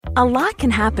A lot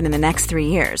can happen in the next 3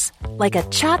 years. Like a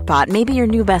chatbot may be your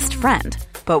new best friend.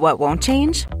 But what won't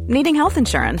change? Needing health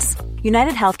insurance.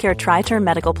 United Healthcare Tri-Term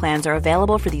Medical Plans are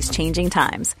available for these changing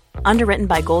times. Underwritten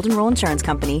by Golden Rule Insurance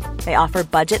Company, they offer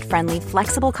budget-friendly,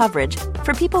 flexible coverage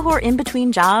for people who are in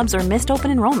between jobs or missed open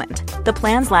enrollment. The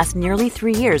plans last nearly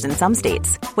 3 years in some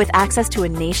states, with access to a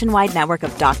nationwide network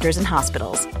of doctors and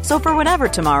hospitals. So for whatever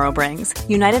tomorrow brings,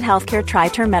 United Healthcare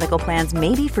Tri-Term Medical Plans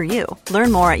may be for you.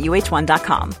 Learn more at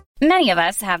uh1.com. Many of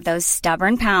us have those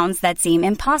stubborn pounds that seem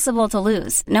impossible to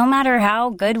lose, no matter how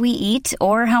good we eat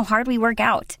or how hard we work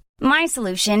out. My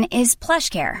solution is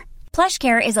PlushCare.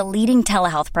 PlushCare is a leading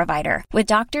telehealth provider with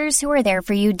doctors who are there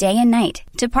for you day and night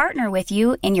to partner with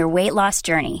you in your weight loss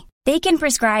journey. They can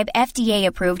prescribe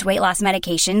FDA-approved weight loss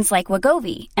medications like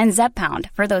Wegovy and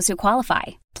Zepbound for those who qualify.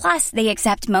 Plus, they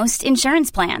accept most insurance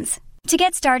plans. To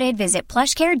get started, visit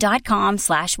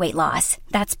plushcare.com/weightloss.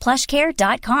 That's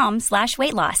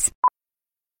plushcare.com/weightloss.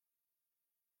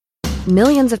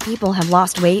 Millions of people have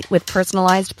lost weight with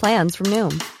personalized plans from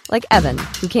Noom. Like Evan,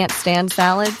 who can't stand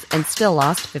salads and still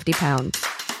lost 50 pounds.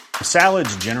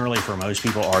 Salads generally for most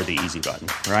people are the easy button,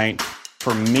 right?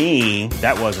 For me,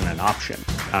 that wasn't an option.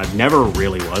 I never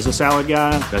really was a salad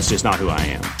guy. That's just not who I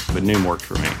am. But Noom worked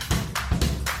for me.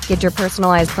 Get your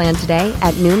personalized plan today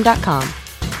at Noom.com.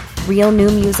 Real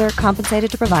Noom user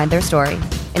compensated to provide their story.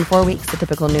 In 4 weeks, the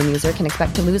typical Noom user can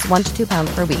expect to lose 1 to 2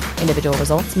 pounds per week. Individual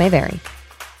results may vary.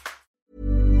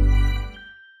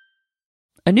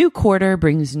 A new quarter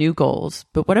brings new goals,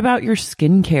 but what about your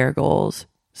skincare goals?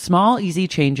 Small, easy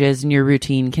changes in your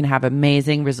routine can have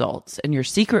amazing results, and your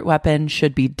secret weapon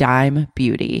should be Dime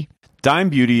Beauty. Dime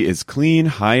Beauty is clean,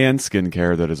 high-end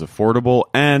skincare that is affordable,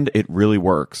 and it really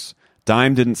works.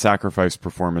 Dime didn't sacrifice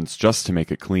performance just to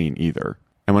make it clean either.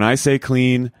 And when I say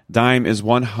clean, Dime is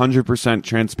 100%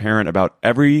 transparent about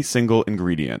every single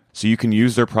ingredient, so you can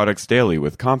use their products daily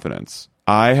with confidence.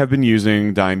 I have been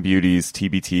using Dime Beauty's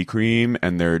TBT cream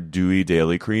and their Dewy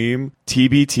Daily Cream.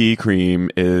 TBT cream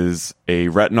is a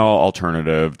retinol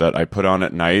alternative that I put on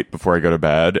at night before I go to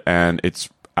bed, and it's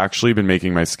actually been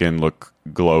making my skin look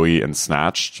glowy and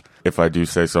snatched, if I do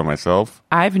say so myself.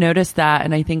 I've noticed that,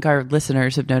 and I think our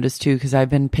listeners have noticed too, because I've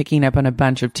been picking up on a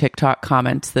bunch of TikTok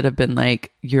comments that have been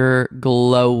like, you're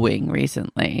glowing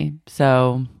recently.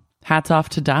 So hats off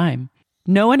to Dime.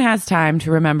 No one has time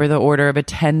to remember the order of a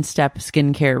 10-step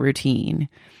skincare routine.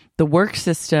 The work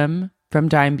system from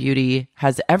Dime Beauty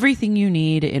has everything you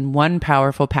need in one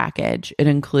powerful package. It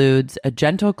includes a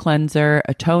gentle cleanser,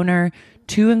 a toner,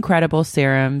 2 incredible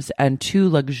serums, and 2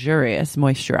 luxurious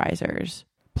moisturizers.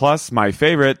 Plus, my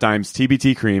favorite, Dime's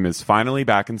TBT cream, is finally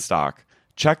back in stock.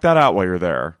 Check that out while you're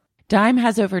there. Dime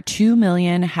has over 2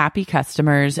 million happy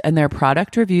customers, and their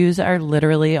product reviews are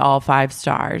literally all 5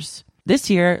 stars.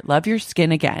 This year, love your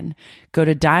skin again. Go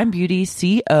to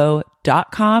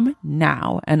dimebeautyco.com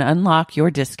now and unlock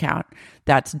your discount.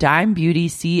 That's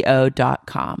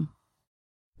dimebeautyco.com.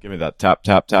 Give me that tap,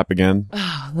 tap, tap again.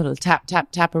 Oh, a little tap,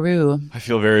 tap, taparoo. I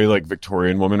feel very like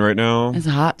Victorian woman right now. It's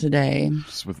hot today.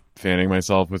 Just with fanning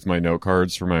myself with my note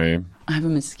cards for my... I have a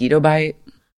mosquito bite.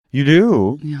 You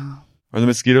do? Yeah. Are the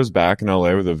mosquitoes back in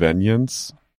LA with a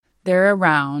vengeance? They're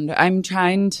around. I'm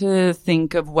trying to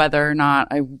think of whether or not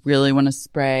I really want to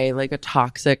spray like a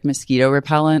toxic mosquito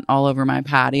repellent all over my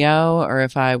patio, or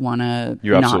if I want to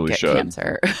not get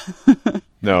cancer.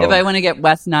 No. If I want to get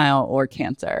West Nile or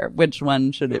cancer, which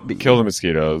one should it be? Kill the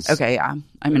mosquitoes. Okay, yeah.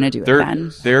 I'm going to do it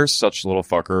then. They're such little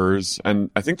fuckers.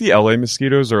 And I think the LA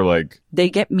mosquitoes are like...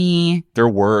 They get me. They're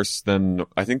worse than...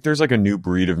 I think there's like a new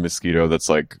breed of mosquito that's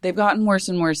like... They've gotten worse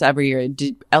and worse every year.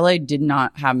 LA did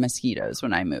not have mosquitoes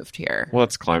when I moved here. Well,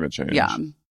 it's climate change. Yeah.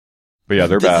 But yeah,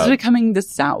 they're bad. This is becoming the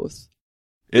South.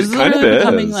 It kind of is.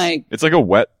 Becoming like... It's like a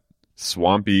wet,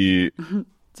 swampy...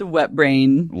 It's a wet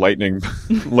brain. Lightning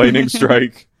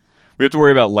strike. We have to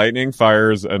worry about lightning,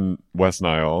 fires, and West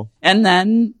Nile. And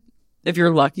then, if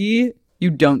you're lucky, you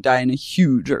don't die in a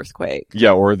huge earthquake.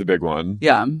 Yeah, or the big one.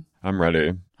 Yeah. I'm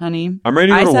ready. Honey. I'm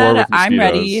ready to go to war with mosquitoes. I'm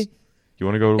ready. You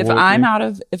want to go to war with me? If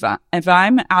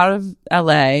I'm out of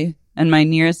LA, and my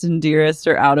nearest and dearest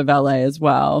are out of LA as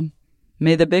well,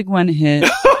 may the big one hit.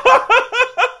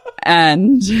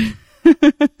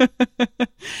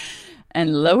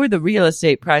 and lower the real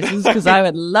estate prices, because I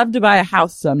would love to buy a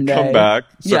house someday. Come back.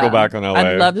 Circle back on LA.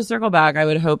 I'd love to circle back. I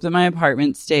would hope that my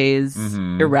apartment stays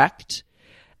erect.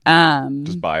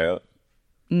 Just buy it.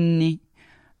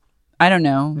 I don't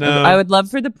know. No. I would love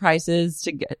for the prices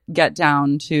to get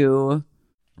down to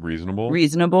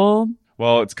reasonable.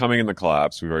 Well, it's coming in the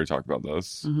collapse. We've already talked about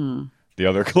this. Mm-hmm. The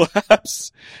other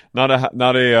collapse, not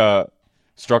a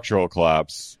structural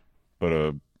collapse, but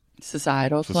a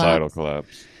societal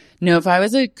collapse. No, if I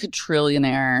was a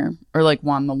quadrillionaire or like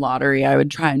won the lottery, I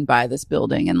would try and buy this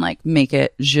building and like make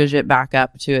it, zhuzh it back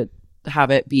up to it,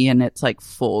 have it be in its like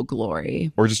full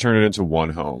glory. Or just turn it into one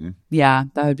home. Yeah,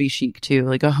 that would be chic too.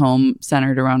 Like a home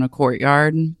centered around a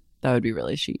courtyard. That would be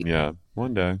really chic. Yeah,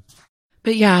 one day.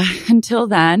 But yeah, until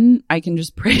then, I can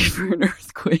just pray for an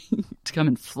earthquake to come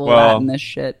and flatten this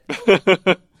shit.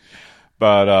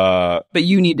 But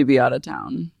you need to be out of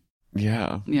town.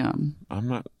 Yeah. Yeah. I'm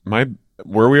not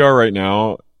where we are right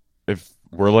now, if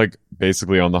we're like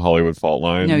basically on the Hollywood fault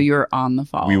line. No, you're on the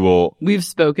fault. We've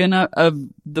spoken of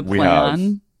the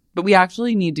plan, but we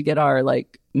actually need to get our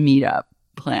like meetup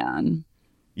plan.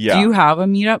 Yeah. Do you have a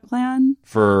meetup plan?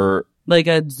 For like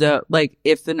like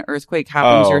if an earthquake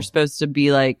happens, you're supposed to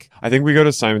be like, I think we go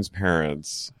to Simon's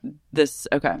parents.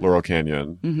 Okay. Laurel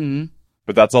Canyon. Mm-hmm.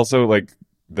 But that's also like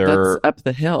that's up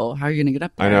the hill. How are you gonna get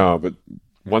up there? I know, but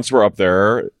once we're up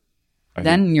there,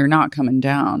 then you're not coming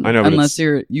down. I know, unless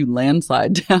you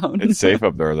landslide down. It's safe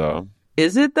up there though.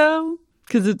 Is it though?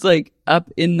 Because it's like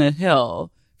up in the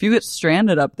hill. If you get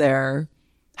stranded up there,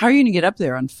 how are you gonna get up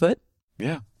there on foot?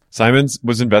 Yeah. Simon's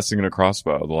was investing in a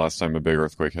crossbow the last time a big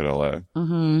earthquake hit LA.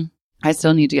 Mm-hmm. I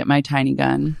still need to get my tiny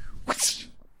gun.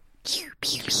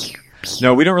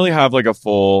 No, we don't really have like a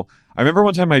full. I remember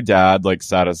one time my dad like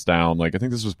sat us down, like I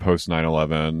think this was post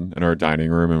 9/11 in our dining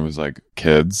room and was like,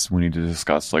 kids, we need to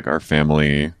discuss like our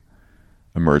family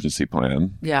emergency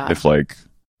plan. Yeah. If like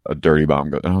a dirty bomb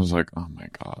goes. And I was like, oh my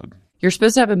God. You're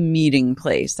supposed to have a meeting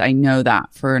place. I know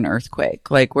that for an earthquake,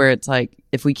 like where it's like,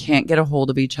 if we can't get a hold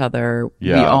of each other,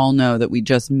 we all know that we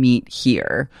just meet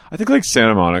here. I think like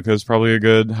Santa Monica is probably a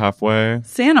good halfway.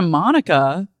 Santa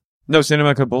Monica? No, Santa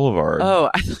Monica Boulevard.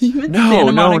 Oh, I thought you meant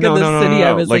Santa Monica, the city.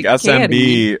 I was like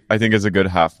SMB, I think is a good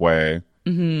halfway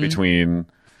between,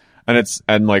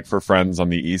 and like for friends on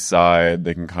the east side,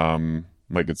 they can come.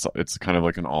 Like it's kind of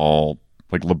like an all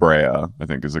like La Brea, I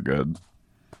think is a good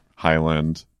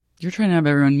Highland. You're trying to have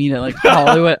everyone meet at like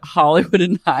Hollywood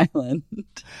and Highland.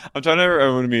 I'm trying to have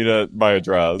everyone meet at my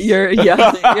address. You're like,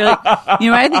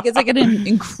 I think it's like an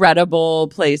incredible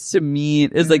place to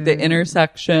meet is like the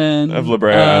intersection of La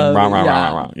Brea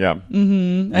and yeah.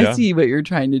 Mm-hmm. I see what you're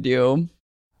trying to do.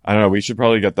 I don't know. We should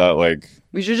probably get that like.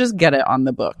 We should just get it on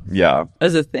the book. Yeah.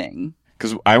 As a thing.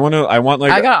 Because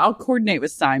I'll coordinate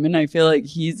with Simon. I feel like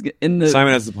he's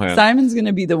Simon has the plan. Simon's going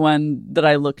to be the one that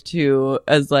I look to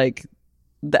as like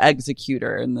the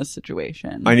executor in this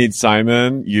situation. I need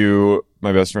Simon, you,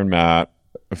 my best friend Matt,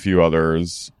 a few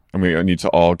others, and we need to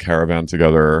all caravan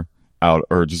together out,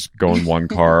 or just go in one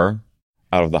car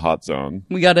out of the hot zone.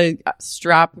 We got to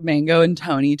strap Mango and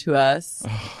Tony to us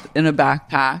in a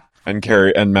backpack. And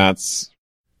carry, and Matt's.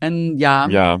 And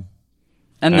yeah.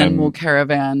 And then we'll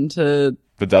caravan to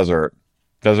the desert.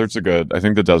 Desert's I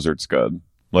think the desert's good.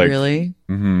 Like, really?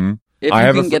 Mm-hmm. If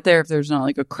you can get there, if there's not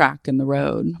like a crack in the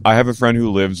road. I have a friend who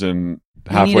lives in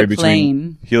halfway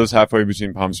between. He lives halfway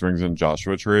between Palm Springs and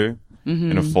Joshua Tree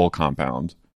in a full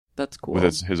compound. That's cool.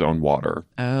 With his own water.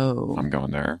 Oh, I'm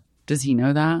going there. Does he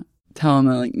know that? Tell him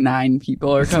that like 9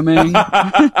 people are coming.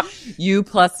 You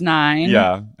plus 9.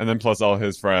 Yeah, and then plus all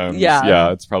his friends.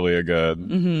 Yeah, it's probably a good.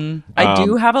 Mm-hmm. I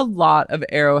do have a lot of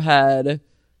Arrowhead.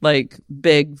 Like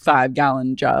big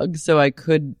 5-gallon jugs, so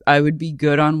I would be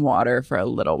good on water for a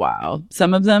little while.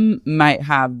 Some of them might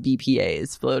have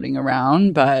BPAs floating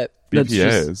around, but that's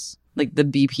just like the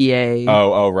BPA.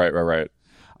 Oh, right.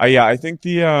 I think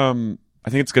I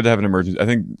think it's good to have an emergency.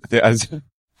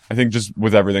 I think just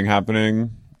with everything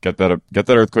happening, get that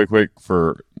earthquake quick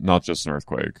for not just an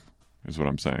earthquake is what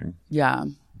I'm saying. Yeah,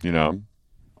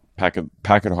 pack it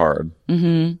hard.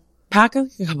 Mm-hmm. Pack a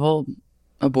couple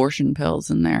abortion pills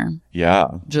in there. Yeah.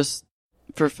 Just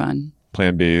for fun.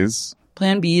 Plan Bs,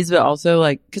 but also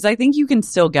like, because I think you can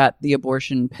still get the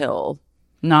abortion pill.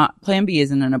 Not Plan B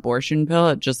isn't an abortion pill.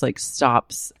 It just like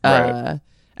stops an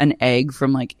egg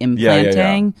from like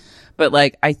implanting. Yeah. But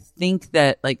like, I think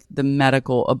that like the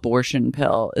medical abortion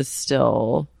pill is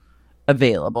still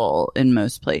available in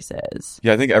most places.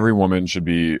 Yeah, I think every woman should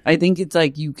be. I think it's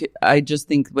like I just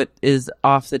think what is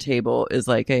off the table is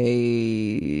like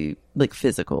a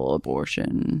physical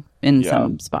abortion in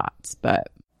some spots, but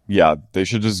yeah, they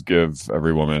should just give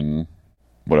every woman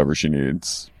whatever she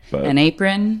needs. But an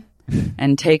apron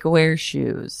and take away her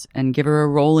shoes and give her a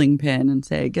rolling pin and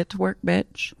say, "Get to work,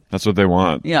 bitch." That's what they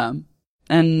want. Yeah,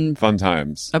 and fun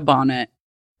times. A bonnet.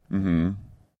 Mm-hmm.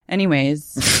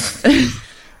 Anyways.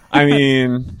 I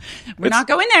mean, we're not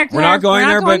going there, Care. We're not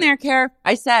going there, Care.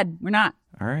 I said we're not.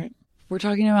 All right. We're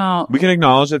talking about. We can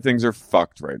acknowledge that things are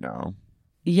fucked right now.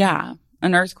 Yeah.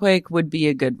 An earthquake would be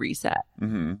a good reset.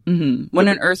 When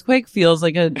an earthquake feels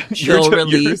like a chill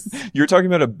release. You're talking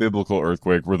about a biblical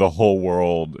earthquake where the whole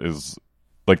world is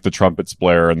like the trumpets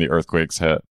blare and the earthquakes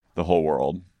hit the whole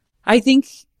world. I think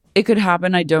it could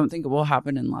happen. I don't think it will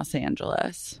happen in Los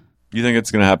Angeles. You think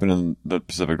it's going to happen in the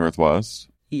Pacific Northwest?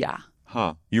 Yeah.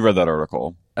 Huh. You read that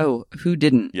article. Oh, who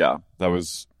didn't? Yeah, that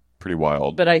was pretty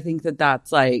wild. But I think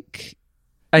that's like,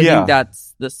 I think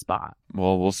that's the spot.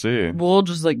 Well, we'll see. We'll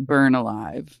just like burn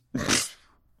alive.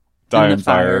 Die in in the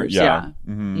fire. fires, Yeah.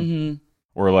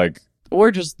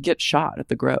 Or just get shot at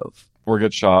the Grove. Or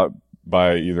get shot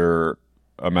by either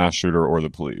a mass shooter or the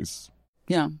police.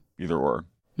 Yeah. Either or.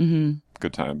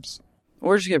 Good times.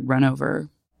 Or just get run over.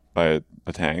 By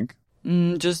a tank?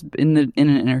 Just in an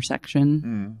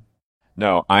intersection.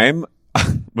 No,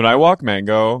 when I walk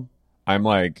Mango, I'm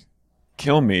like,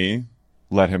 kill me,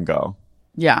 let him go.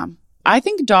 Yeah. I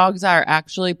think dogs are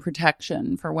actually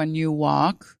protection for when you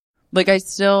walk. Like I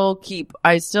still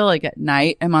like at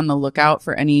night am on the lookout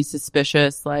for any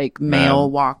suspicious like male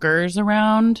walkers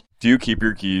around. Do you keep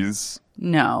your keys?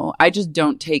 No, I just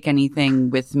don't take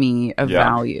anything with me of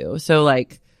value. So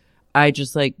like I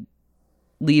just like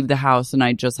leave the house and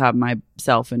I just have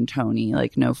myself and Tony,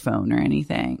 like no phone or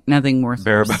anything. Nothing worth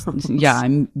Barebones. Yeah,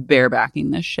 I'm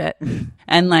barebacking this shit.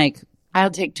 And like I'll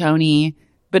take Tony,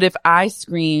 but if I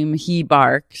scream, he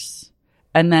barks.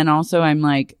 And then also I'm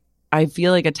like, I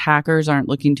feel like attackers aren't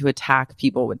looking to attack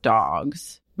people with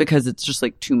dogs because it's just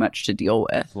like too much to deal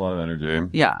with. It's a lot of energy.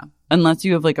 Yeah. Unless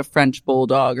you have like a French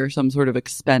bulldog or some sort of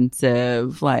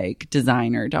expensive like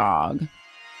designer dog.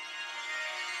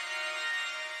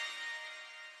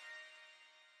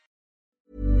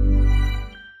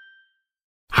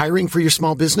 Hiring for your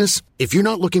small business? If you're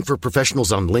not looking for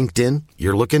professionals on LinkedIn,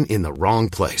 you're looking in the wrong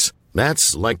place.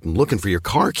 That's like looking for your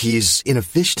car keys in a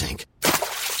fish tank.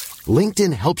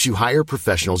 LinkedIn helps you hire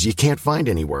professionals you can't find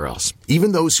anywhere else,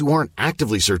 even those who aren't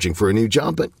actively searching for a new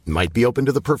job but might be open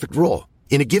to the perfect role.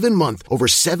 In a given month, over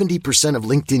 70% of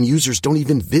LinkedIn users don't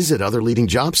even visit other leading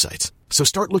job sites. So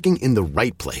start looking in the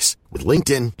right place. With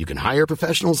LinkedIn, you can hire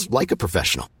professionals like a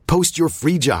professional. Post your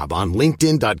free job on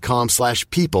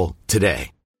linkedin.com/people today.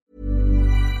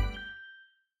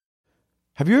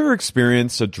 Have you ever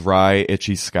experienced a dry,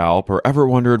 itchy scalp or ever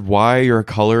wondered why your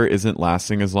color isn't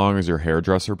lasting as long as your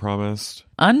hairdresser promised?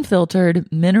 Unfiltered,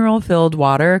 mineral-filled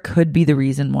water could be the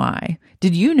reason why.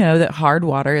 Did you know that hard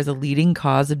water is a leading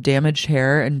cause of damaged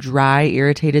hair and dry,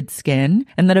 irritated skin?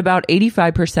 And that about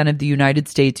 85% of the United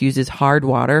States uses hard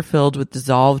water filled with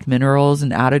dissolved minerals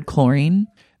and added chlorine?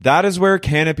 That is where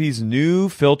Canopy's new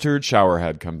filtered shower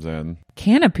head comes in.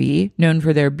 Canopy, known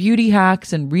for their beauty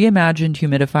hacks and reimagined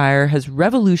humidifier, has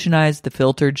revolutionized the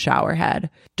filtered shower head.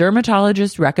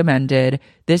 Dermatologists recommended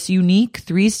this unique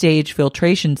 3-stage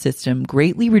filtration system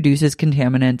greatly reduces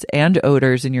contaminants and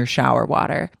odors in your shower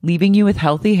water, leaving you with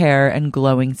healthy hair and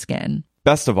glowing skin.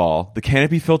 Best of all, the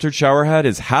Canopy filtered shower head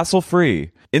is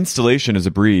hassle-free. Installation is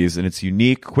a breeze, and its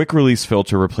unique quick-release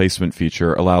filter replacement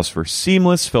feature allows for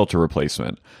seamless filter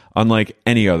replacement, unlike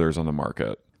any others on the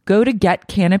market. Go to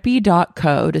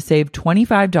getcanopy.co to save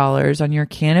 $25 on your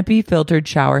Canopy filtered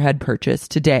showerhead purchase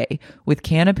today with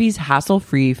Canopy's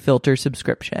hassle-free filter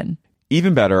subscription.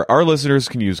 Even better, our listeners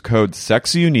can use code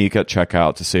SEXYUNIQUE at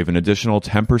checkout to save an additional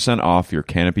 10% off your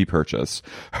Canopy purchase.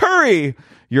 Hurry!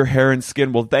 Your hair and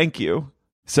skin will thank you.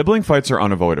 Sibling fights are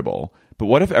unavoidable, but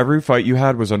what if every fight you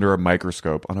had was under a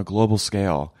microscope on a global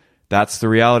scale? That's the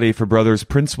reality for brothers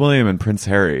Prince William and Prince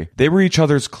Harry. They were each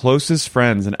other's closest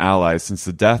friends and allies since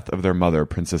the death of their mother,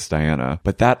 Princess Diana.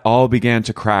 But that all began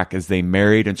to crack as they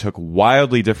married and took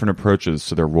wildly different approaches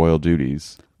to their royal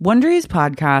duties. Wondery's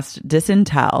podcast,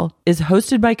 Disintel, is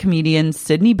hosted by comedians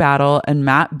Sydney Battle and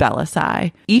Matt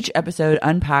Bellassai. Each episode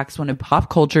unpacks one of pop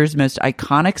culture's most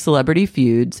iconic celebrity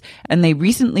feuds, and they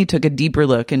recently took a deeper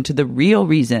look into the real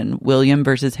reason William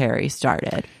versus Harry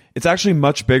started. It's actually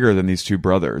much bigger than these two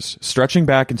brothers, stretching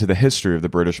back into the history of the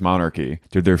British monarchy.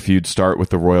 Did their feud start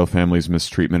with the royal family's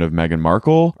mistreatment of Meghan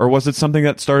Markle, or was it something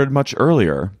that started much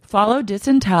earlier? Follow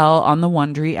Disintel on the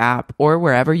Wondery app or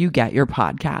wherever you get your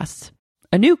podcasts.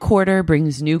 A new quarter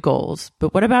brings new goals,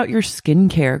 but what about your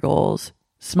skincare goals?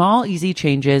 Small, easy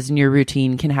changes in your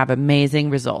routine can have amazing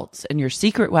results, and your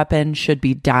secret weapon should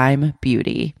be Dime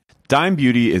Beauty. Dime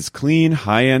Beauty is clean,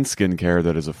 high-end skincare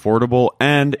that is affordable,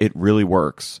 and it really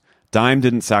works. Dime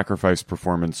didn't sacrifice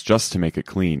performance just to make it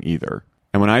clean either.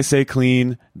 And when I say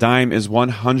clean, Dime is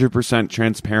 100%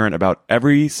 transparent about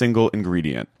every single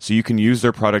ingredient, so you can use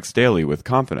their products daily with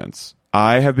confidence.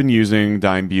 I have been using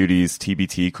Dime Beauty's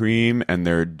TBT cream and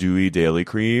their Dewy Daily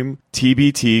Cream.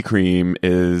 TBT cream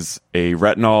is a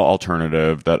retinol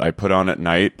alternative that I put on at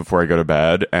night before I go to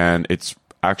bed, and it's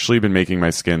actually been making my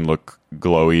skin look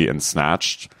glowy and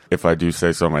snatched, if I do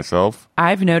say so myself.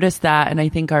 I've noticed that, and I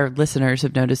think our listeners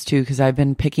have noticed too, because I've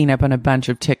been picking up on a bunch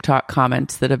of TikTok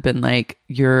comments that have been like,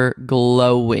 you're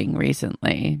glowing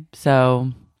recently.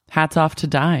 So hats off to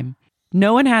Dime.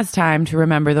 No one has time to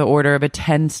remember the order of a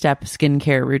 10-step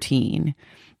skincare routine.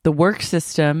 The Work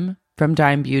System from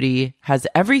Dime Beauty has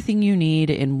everything you need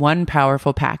in one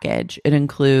powerful package. It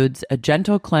includes a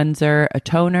gentle cleanser, a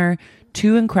toner,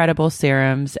 2 incredible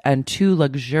serums, and 2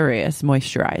 luxurious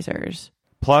moisturizers.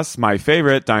 Plus, my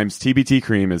favorite, Dime's TBT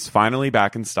cream, is finally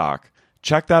back in stock.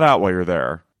 Check that out while you're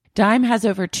there. Dime has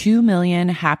over 2 million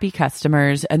happy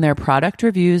customers, and their product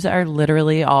reviews are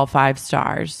literally all 5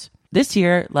 stars. This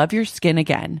year, love your skin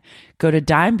again. Go to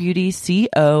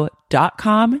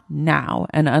dimebeautyco.com now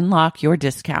and unlock your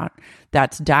discount.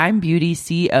 That's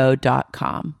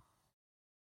dimebeautyco.com.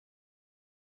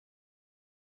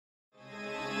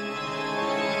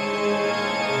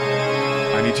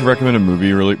 I need to recommend a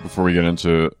movie really before we get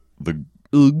into the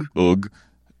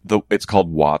it's called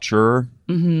Watcher.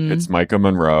 Mm-hmm. It's Micah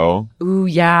Monroe. Ooh,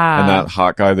 yeah. And that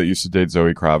hot guy that used to date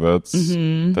Zoe Kravitz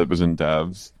that was in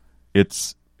Devs.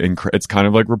 It's kind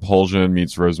of like Repulsion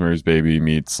meets Rosemary's Baby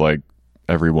meets like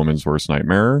Every Woman's Worst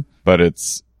Nightmare, but it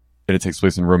takes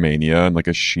place in Romania and like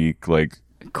a chic, like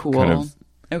cool. kind of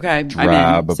okay.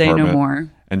 drab Say apartment. no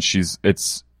more. And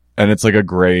it's like a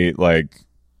great like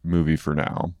movie for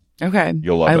now. Okay.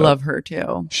 You'll love I it. love her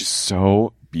too. She's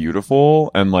so beautiful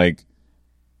and like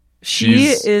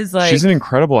she's an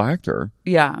incredible actor.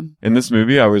 Yeah. In this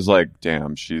movie, I was like,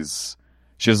 damn, she has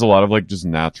a lot of like just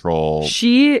natural.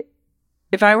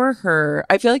 If I were her,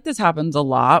 I feel like this happens a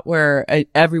lot where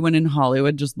everyone in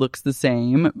Hollywood just looks the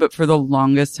same. But for the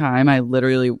longest time, I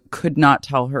literally could not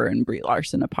tell her and Brie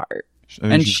Larson apart. I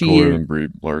think she's cooler than Brie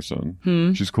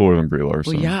Larson. She's cooler than Brie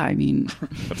Larson. Well, yeah, I mean,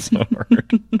 that's not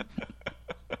hard.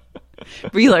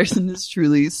 Brie Larson is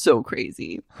truly so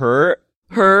crazy. Her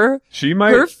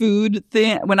food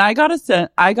thing. When I got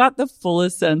the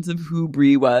fullest sense of who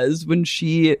Brie was when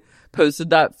she posted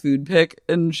that food pic,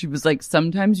 and she was like,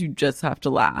 sometimes you just have to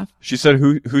laugh. She said,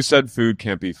 who said food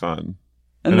can't be fun?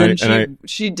 And then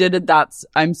she did it. That's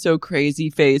I'm so crazy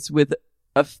face with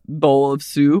a bowl of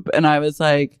soup. And I was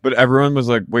like, but everyone was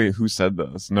like, wait, who said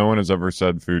this? No one has ever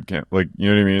said food can't, like,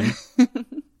 you know what I mean?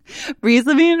 Bree's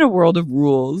living in a world of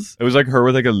rules. It was like her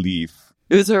with like a leaf.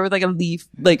 It was her with like a leaf,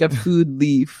 like a food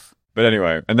leaf. But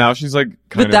anyway, and now she's like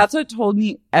that's what told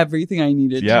me everything I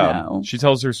needed to know. She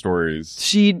tells her stories.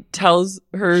 She tells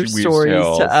her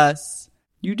stories to us.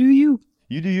 You do you.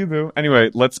 You do you, boo.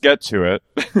 Anyway, let's get to it.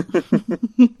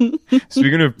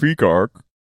 Speaking of peak arc,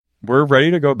 we're ready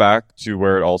to go back to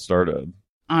where it all started.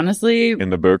 Honestly. In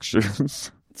the Berkshires.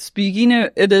 Speaking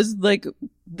of, it is like,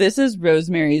 this is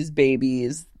Rosemary's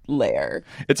Baby's lair.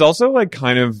 It's also like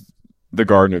kind of the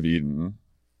Garden of Eden.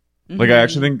 Mm-hmm. Like I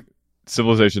actually think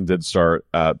civilization did start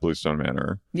at Bluestone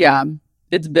Manor. Yeah,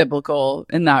 it's biblical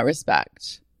in that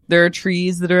respect. There are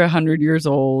trees that are 100 years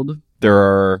old.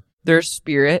 There's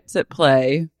spirits at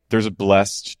play. There's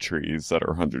blessed trees that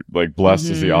are 100. Like blessed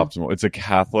is the optimal. It's a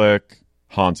Catholic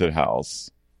haunted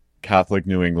house. Catholic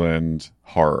New England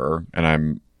horror. And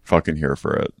I'm fucking here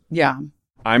for it. Yeah.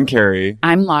 I'm Carrie.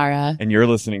 I'm Lara. And you're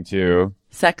listening to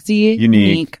Sexy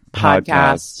Unique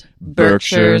Podcast,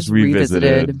 Berkshires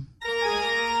Revisited.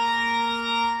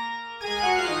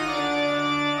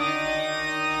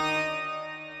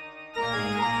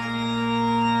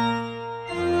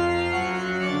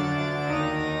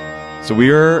 So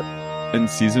we are in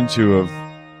season 2 of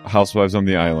Housewives on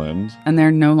the Island. And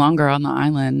they're no longer on the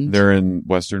island. They're in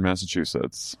Western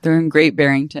Massachusetts. They're in Great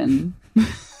Barrington.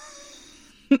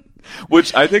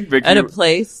 Which I think Vicky... At a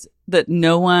place that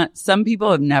some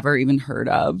people have never even heard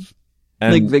of.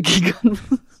 And, like Vicky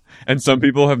Gunvalson. And some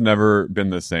people have never been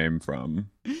the same from.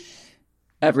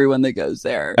 Everyone that goes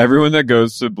there. Everyone that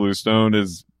goes to Bluestone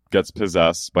gets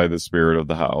possessed by the spirit of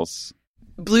the house.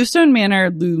 Bluestone Manor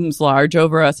looms large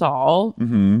over us all.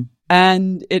 Mm-hmm.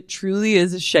 And it truly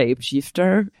is a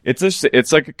shapeshifter.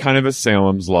 It's like kind of a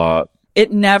Salem's Lot.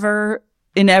 It never,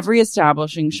 in every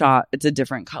establishing shot, it's a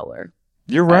different color.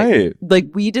 You're right.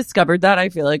 We discovered that, I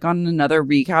feel like, on another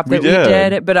recap that we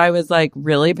did. But I was like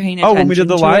really paying attention to it. Oh, when we did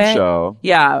the live show.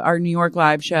 Yeah, our New York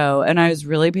live show. And I was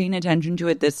really paying attention to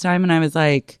it this time. And I was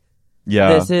like,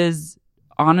 yeah, this is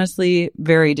honestly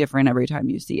very different every time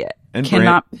you see it. And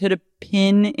cannot put a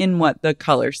pin in what the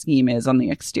color scheme is on the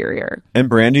exterior. And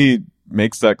Brandy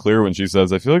makes that clear when she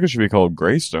says, I feel like it should be called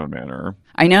Greystone Manor.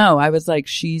 I know. I was like,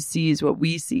 she sees what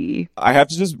we see. I have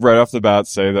to just right off the bat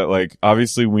say that, like,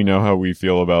 obviously we know how we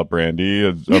feel about Brandy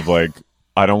of like,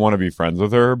 I don't want to be friends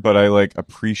with her, but I like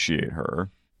appreciate her.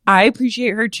 I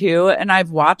appreciate her too, and I've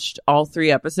watched all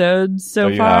 3 episodes so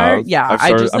you far. have? Yeah, I've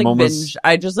started-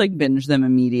 I just binge them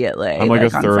immediately. I'm like a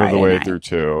on third of the Friday way night. through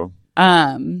 2.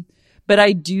 But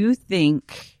I do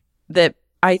think that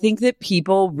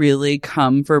people really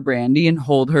come for Brandy and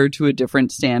hold her to a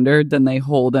different standard than they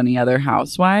hold any other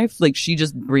housewife. Like, she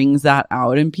just brings that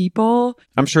out in people.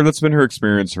 I'm sure that's been her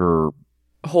experience her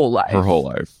whole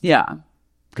life. Yeah.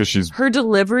 Because her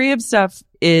delivery of stuff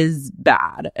is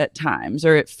bad at times,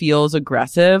 or it feels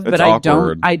aggressive, but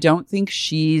awkward. I don't think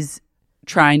she's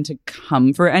trying to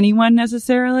come for anyone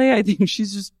necessarily. I think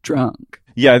she's just drunk.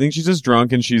 Yeah, I think she's just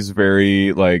drunk and she's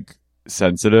very like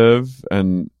sensitive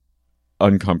and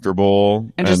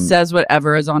uncomfortable and just says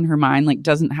whatever is on her mind, like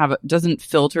doesn't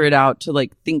filter it out to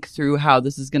like think through how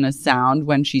this is going to sound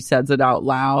when she says it out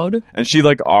loud. And she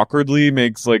like awkwardly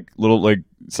makes like little, like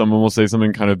someone will say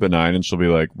something kind of benign and she'll be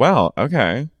like, wow,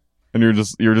 okay. And you're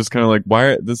just kind of like,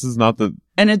 why? This is not the.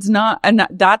 And it's not, and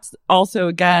that's also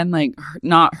again like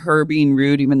not her being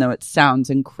rude, even though it sounds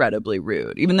incredibly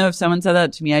rude. Even though if someone said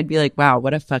that to me, I'd be like, wow,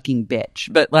 what a fucking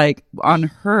bitch. But like on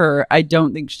her, I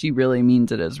don't think she really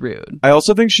means it as rude. I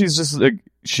also think she's just like,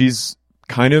 she's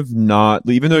kind of not,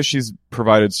 even though she's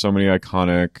provided so many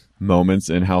iconic moments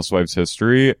in Housewives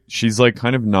history, she's like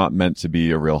kind of not meant to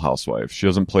be a real housewife. She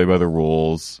doesn't play by the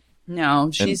rules. No,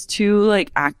 she's too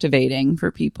like activating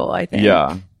for people, I think.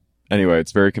 Yeah. Anyway,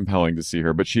 it's very compelling to see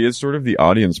her, but she is sort of the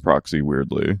audience proxy,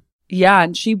 weirdly. Yeah,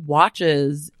 and she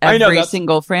watches every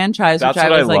single franchise, which I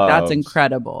was like, that's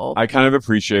incredible. I kind of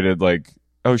appreciated like,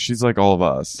 oh, she's like all of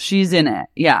us. She's in it,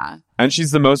 yeah. And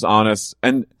she's the most honest.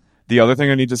 And the other thing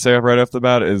I need to say right off the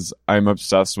bat is I'm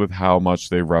obsessed with how much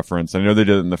they reference. I know they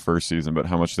did it in the first season, but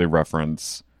how much they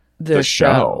reference the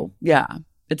show. Yeah,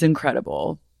 it's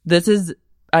incredible. This is,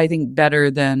 I think,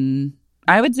 better than...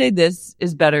 I would say this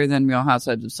is better than Real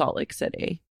Housewives of Salt Lake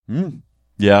City.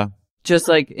 Yeah. Just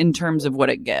like in terms of what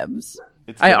it gives.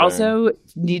 I also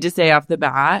need to say off the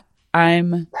bat,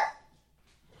 I'm...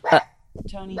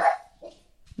 Tony?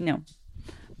 No.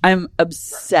 I'm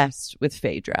obsessed with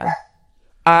Phaedra.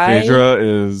 Phaedra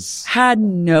is... had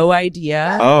no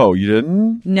idea. Oh, you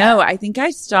didn't? No, I think I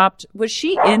stopped. Was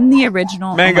she in the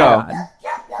original? Mango. Oh my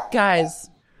God. Guys.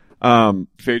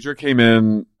 Phaedra came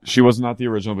in. She was not the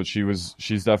original, but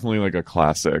she's definitely like a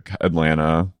classic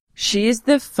Atlanta. She's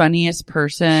the funniest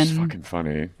person. She's fucking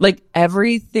funny. Like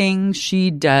everything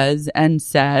she does and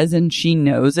says, and she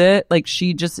knows it. Like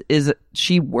she just is,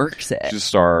 she works it. She's a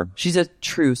star. She's a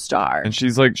true star. And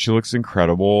she's like, she looks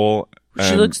incredible.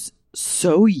 She looks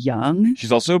so young.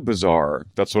 She's also bizarre.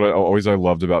 That's what I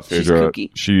loved about Phaedra. She's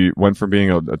kooky. She went from being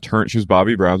an attorney. She was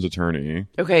Bobby Brown's attorney.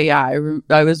 Okay, yeah.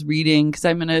 I was reading because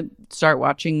I'm going to start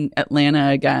watching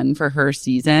Atlanta again for her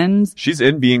seasons. She's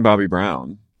in Being Bobby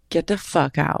Brown. Get the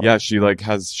fuck out. Yeah, she like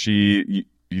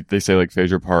they say like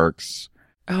Phaedra Parks.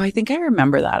 Oh, I think I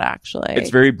remember that actually.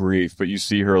 It's very brief, but you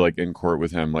see her like in court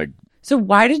with him. Like, so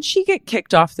why did she get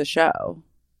kicked off the show?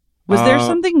 Was there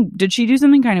something? Did she do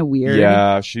something kind of weird?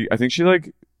 Yeah, I think she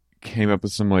like came up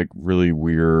with some like really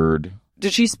weird.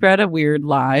 Did she spread a weird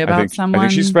lie about someone? I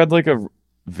think she spread like a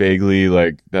vaguely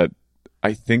like that.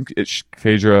 I think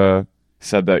Phaedra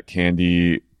said that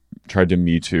Candy tried to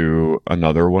Me Too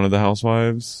another one of the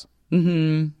housewives,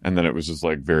 and then it was just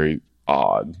like very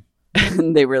odd.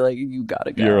 And they were like, "You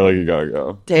gotta go." You're like, "You gotta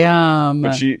go." Damn.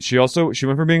 But she went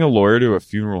from being a lawyer to a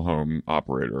funeral home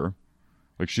operator.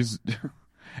 Like she's.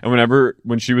 And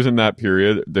when she was in that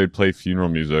period, they'd play funeral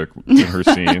music in her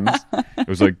scenes. It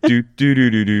was like do do do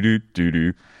do do do do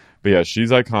do. But yeah,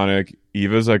 she's iconic.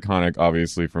 Eva's iconic,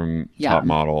 obviously from Top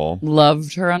Model.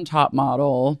 Loved her on Top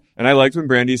Model. And I liked when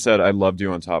Brandy said, "I loved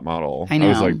you on Top Model." I know. I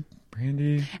was like,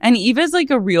 Brandy. And Eva's like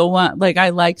a real one. Like I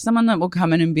like someone that will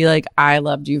come in and be like, "I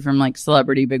loved you" from like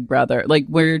Celebrity Big Brother. Like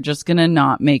we're just gonna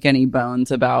not make any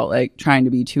bones about like trying to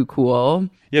be too cool.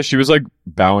 Yeah, she was like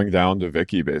bowing down to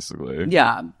Vicky basically.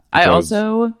 Yeah.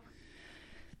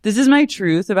 This is my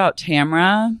truth about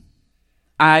Tamra.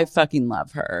 I fucking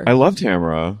love her. I love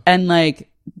Tamra. And like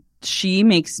she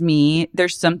makes me,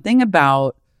 there's something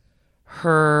about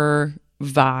her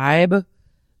vibe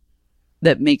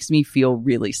that makes me feel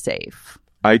really safe.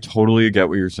 I totally get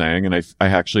what you're saying, and I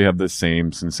actually have the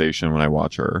same sensation when I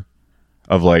watch her.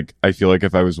 Of like, I feel like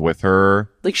if I was with her...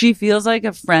 Like she feels like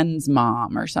a friend's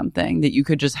mom or something that you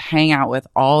could just hang out with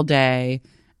all day,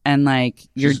 and like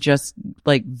you're just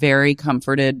like very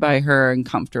comforted by her and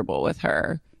comfortable with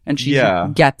her. and she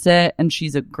gets it, and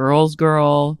she's a girl's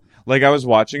girl. Like, I was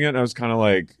watching it and I was kind of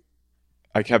like,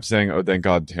 I kept saying, oh, thank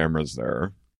God Tamara's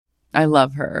there. I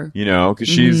love her. You know, because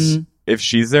if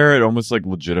she's there, it almost like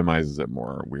legitimizes it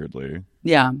more, weirdly.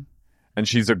 Yeah. And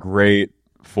she's a great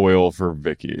foil for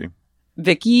Vicky.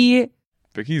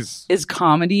 Vicky's is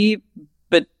comedy,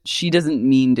 but she doesn't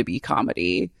mean to be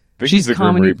comedy. She's the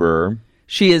Grim Reaper.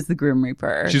 She is the Grim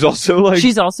Reaper. She's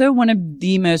also one of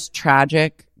the most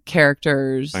tragic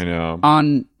characters I know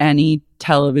on any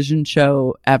television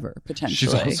show ever, potentially.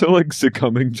 She's also like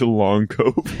succumbing to long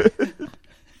COVID.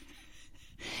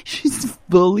 She's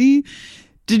fully...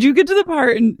 Did you get to the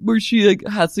part where she like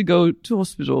has to go to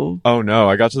hospital? Oh no,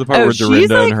 I got to the part where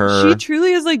Dorinda and her... She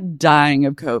truly is like dying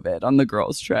of COVID on the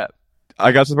girls' trip.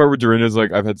 I got to the part where Dorinda's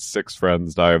like, I've had 6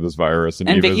 friends die of this virus.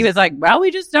 And Vicky was like, well,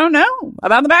 we just don't know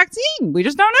about the vaccine. We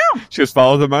just don't know. She goes,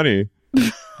 follow the money.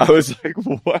 I was like,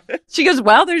 what? She goes,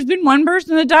 well, there's been one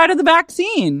person that died of the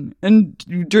vaccine. And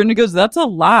Dorinda goes, that's a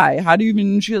lie. How do you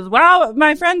even... She goes, well,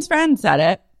 my friend's friend said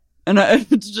it. And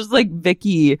it's just like,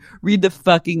 Vicky, read the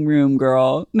fucking room,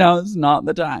 girl. No, it's not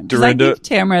the time. Dorinda... I think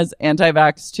Tamara's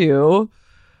anti-vax too.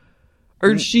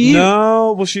 Or she...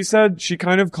 No, well, she said she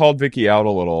kind of called Vicky out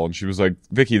a little. And she was like,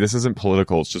 Vicky, this isn't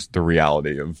political. It's just the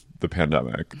reality of the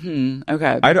pandemic.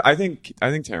 Okay. I think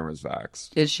Tamara's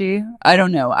vaxxed. Is she? I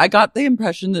don't know. I got the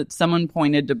impression that someone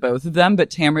pointed to both of them, but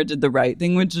Tamara did the right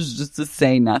thing, which is just to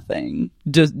say nothing.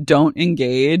 Just don't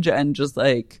engage and just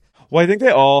like... Well, I think they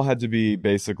all had to be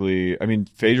basically... I mean,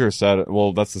 Phaedra said...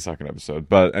 Well, that's the second episode.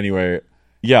 But anyway,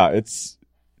 yeah, it's...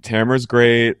 Tamara's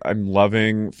great. I'm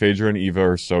loving... Phaedra and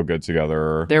Eva are so good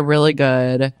together. They're really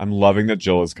good. I'm loving that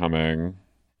Jill is coming.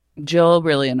 Jill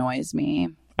really annoys me.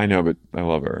 I know, but I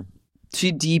love her.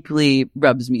 She deeply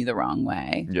rubs me the wrong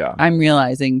way. Yeah. I'm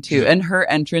realizing too. And her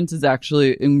entrance is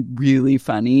actually really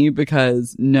funny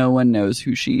because no one knows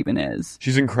who she even is.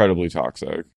 She's incredibly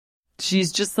toxic.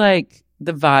 She's just like...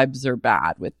 The vibes are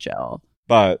bad with Jill.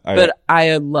 But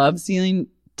I love seeing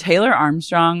Taylor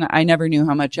Armstrong. I never knew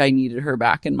how much I needed her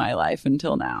back in my life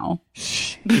until now.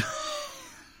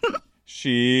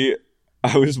 I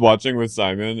was watching with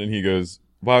Simon and he goes,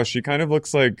 wow, she kind of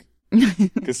looks like,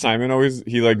 because Simon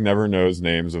he like never knows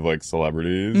names of like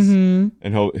celebrities. Mm-hmm.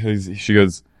 And she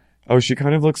goes, oh, she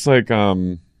kind of looks like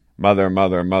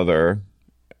mother.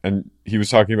 And he was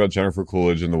talking about Jennifer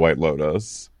Coolidge in The White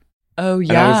Lotus. Oh, yeah.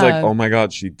 And I was like, oh my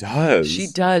God, she does. She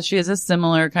does. She has a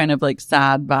similar kind of like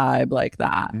sad vibe like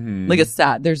that. Mm-hmm. Like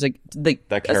there's like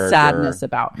a sadness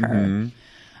about her.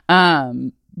 Mm-hmm.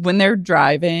 When they're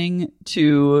driving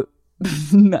to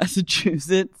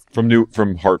Massachusetts.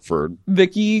 From Hartford.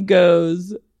 Vicky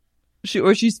goes,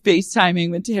 she's FaceTiming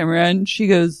with Tamara and she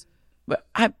goes,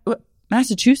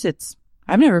 Massachusetts?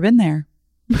 I've never been there.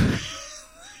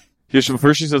 Yeah,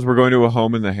 first she says, we're going to a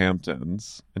home in the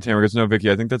Hamptons. And Tamara goes, no, Vicky,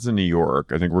 I think that's in New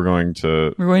York. I think we're going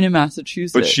to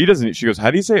Massachusetts. But she doesn't. She goes, how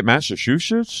do you say it?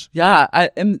 Massachusetts? Yeah.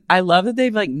 I love that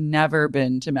they've like never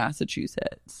been to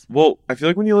Massachusetts. Well, I feel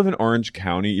like when you live in Orange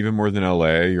County, even more than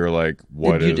LA, you're like,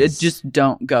 just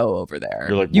don't go over there.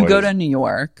 You're like, you go to New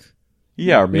York.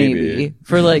 Yeah, or maybe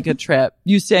for like a trip.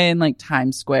 You stay in like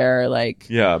Times Square, like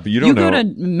yeah, but you don't know. You go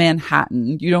to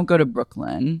Manhattan. You don't go to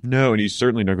Brooklyn. No, and you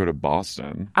certainly don't go to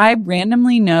Boston. I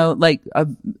randomly know like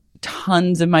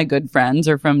tons of my good friends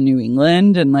are from New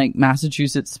England and like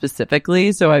Massachusetts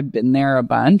specifically, so I've been there a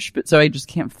bunch. But so I just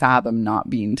can't fathom not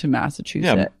being to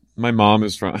Massachusetts. Yeah, my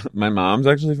mom's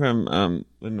actually from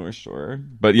the North Shore,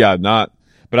 but yeah,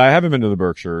 But I haven't been to the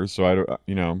Berkshires, so I don't.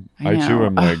 I too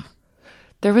am like.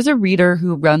 There was a reader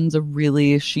who runs a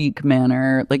really chic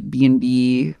manor, like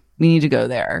B&B. We need to go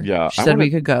there. Yeah. She said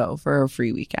we could go for a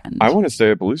free weekend. I want to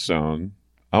stay at Bluestone.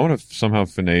 I want to somehow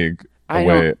finagle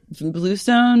away.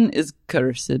 Bluestone is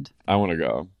cursed. I want to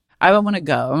go. I want to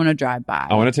go. I want to drive by.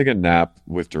 I want to take a nap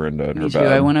with Dorinda in her bed.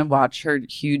 I want to watch her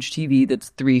huge TV that's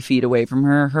 3 feet away from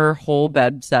her. Her whole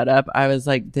bed setup. I was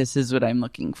like, this is what I'm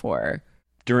looking for.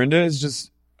 Dorinda is just...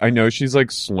 I know she's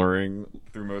like slurring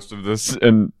through most of this,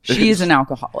 and she's an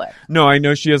alcoholic. No, I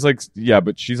know she has like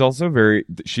but she's also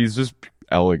she's just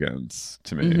elegance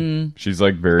to me. Mm-hmm. She's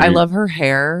like very. I love her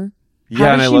hair. Yeah,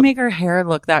 how does she make her hair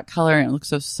look that color and it looks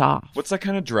so soft? What's that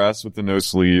kind of dress with the no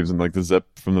sleeves and like the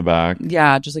zip from the back?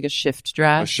 Yeah, just like a shift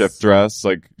dress. A shift dress,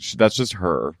 like that's just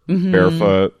her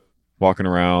barefoot walking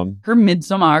around. Her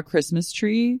Midsommar Christmas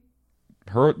tree.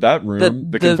 That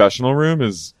room, the confessional room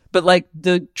is. But like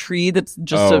the tree that's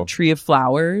just a tree of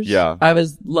flowers. Yeah. I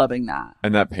was loving that.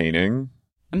 And that painting.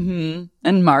 Mm-hmm.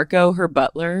 And Marco, her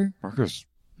butler.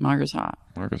 Marco's hot.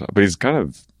 But he's kind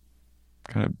of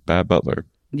bad butler.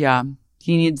 Yeah.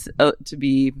 He needs to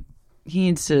be He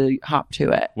needs to hop to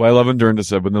it. Well, I love when Dorinda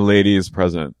said, when the lady is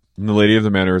present, when the lady of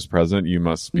the manor is present, you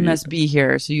must be. You must be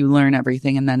here so you learn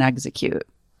everything and then execute.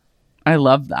 I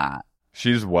love that.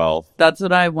 She's wealth. That's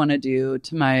what I want to do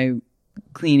to my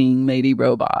cleaning lady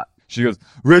robot. She goes,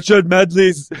 Richard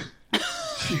Medley's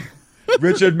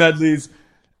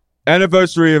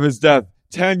anniversary of his death,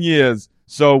 10 years.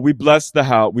 So we blessed the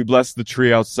house, we blessed the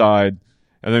tree outside.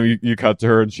 And then you cut to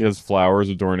her and she has flowers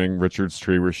adorning Richard's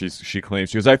tree where she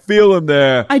claims, she goes, I feel him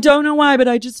there. I don't know why, but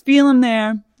I just feel him there.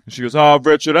 And she goes, oh,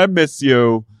 Richard, I miss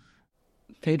you.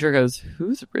 Phaedra goes,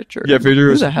 who's Richard? Yeah, Phaedra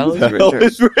goes, who the hell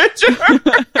is Richard?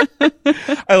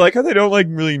 I like how they don't like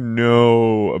really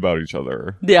know about each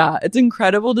other. Yeah, it's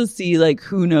incredible to see like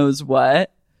who knows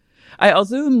what. I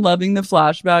also am loving the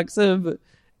flashbacks of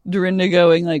Dorinda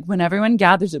going like, when everyone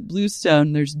gathers at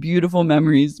Bluestone, there's beautiful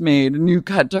memories made. And you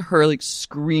cut to her like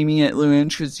screaming at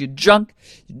Luann. She goes, you drunk,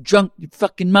 you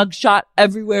fucking mugshot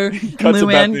everywhere. Cuts to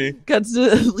Bethany. Cuts to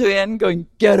Luann going,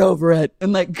 get over it.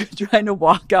 And like trying to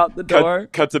walk out the door.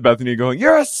 Cut to Bethany going,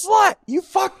 you're a slut. You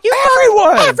fuck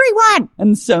everyone.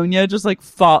 And Sonia just like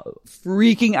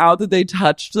freaking out that they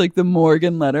touched like the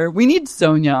Morgan letter. We need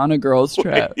Sonia on a girls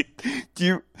trip.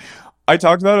 I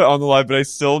talked about it on the live, but I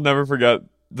still never forget.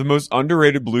 The most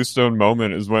underrated Bluestone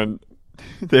moment is when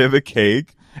they have a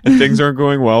cake and things aren't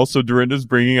going well. So Dorinda's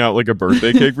bringing out like a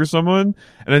birthday cake for someone.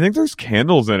 And I think there's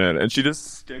candles in it. And she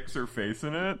just sticks her face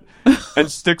in it and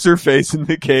sticks her face in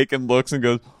the cake and looks and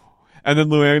goes, and then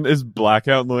Luann is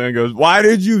blackout and Luann goes, why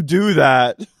did you do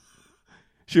that?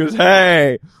 She goes,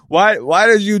 hey, why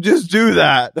did you just do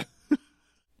that?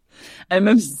 I'm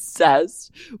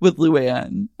obsessed with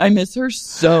Luann. I miss her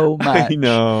so much. I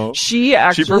know. She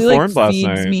actually performed like last feeds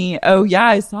night. me. Oh yeah,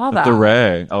 I saw that. The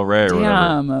Ray, El Rey or whatever.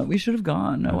 Damn, we should have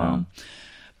gone. Oh well.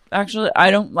 Actually, I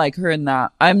don't like her in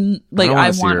that. I'm like,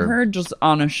 I want her just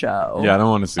on a show. Yeah, I don't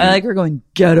want to see. I like her going,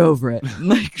 get over it.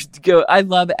 Like, go. I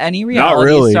love any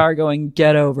reality star going,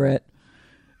 get over it.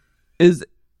 Is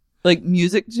like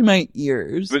music to my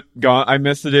ears. But I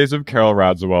miss the days of Carol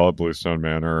Radziwill at Bluestone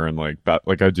Manor, and like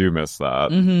I do miss that.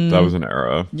 Mm-hmm. That was an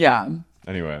era. Yeah.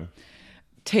 Anyway,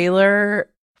 Taylor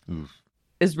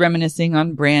is reminiscing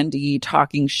on Brandy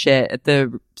talking shit at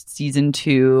the season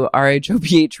 2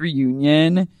 RHOPH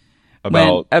reunion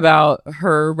about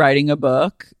her writing a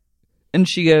book, and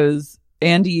she goes,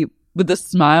 Andy, with a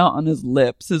smile on his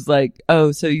lips, is like,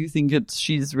 oh, so you think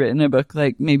she's written a book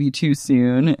like maybe too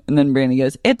soon? And then Brandy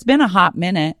goes, it's been a hot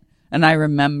minute. And I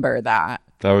remember that.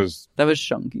 That was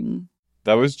shunking.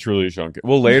 That was truly shunking.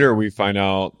 Well, later we find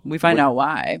out. Out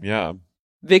why. Yeah.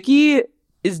 Vicky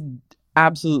is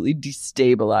absolutely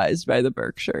destabilized by the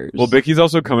Berkshires. Well, Vicky's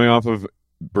also coming off of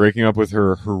breaking up with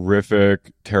her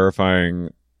horrific,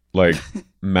 terrifying, like,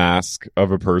 mask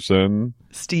of a person.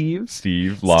 Steve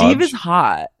Lodge. Steve is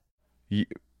hot.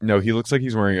 No, he looks like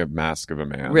he's wearing a mask of a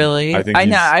man. Really? I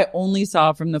know. I only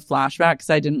saw from the flashback because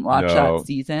I didn't watch that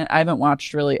season. I haven't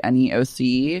watched really any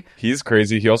OC. He's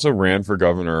crazy. He also ran for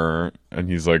governor, and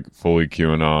he's like fully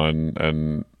QAnon,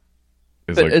 and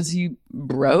is he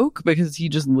broke because he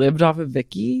just lived off of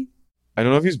Vicky? I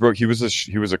don't know if he's broke. He was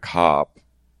a cop.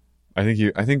 I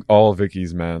think all of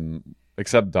Vicky's men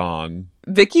except Dawn.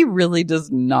 Vicky really does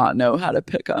not know how to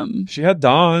pick him. She had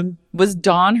Dawn. Was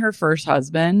Dawn her first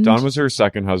husband? Dawn was her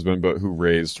second husband, but who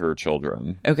raised her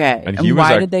children. Okay. And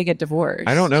why did they get divorced?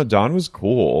 I don't know. Dawn was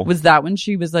cool. Was that when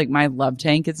she was like, my love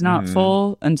tank is not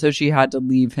full? And so she had to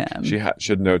leave him. She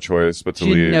had no choice but to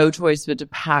leave. She had no choice but to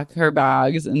pack her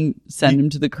bags and send him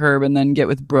to the curb and then get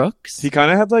with Brooks. He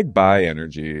kind of had like bi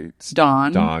energy.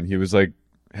 Dawn. He was like,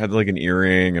 had like an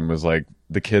earring and was like,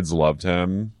 the kids loved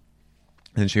him.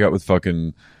 And she got with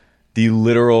fucking the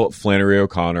literal Flannery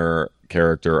O'Connor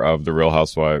character of The Real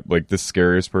Housewife, like the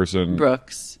scariest person.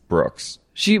 Brooks.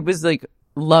 She was like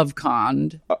love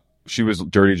conned. She was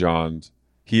dirty John'd.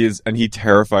 He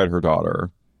terrified her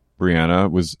daughter. Brianna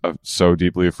was so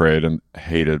deeply afraid and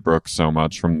hated Brooks so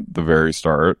much from the very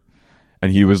start.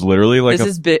 And he was literally like... This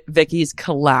is Vicky's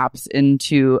collapse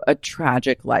into a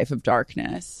tragic life of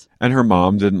darkness. And her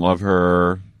mom didn't love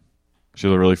her. She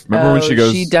literally... Remember when she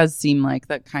goes... She does seem like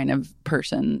that kind of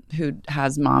person who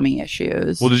has mommy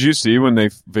issues. Well, did you see when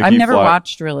Vicky I've never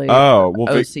watched really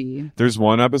OC. There's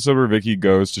one episode where Vicky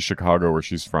goes to Chicago where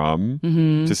she's from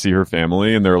to see her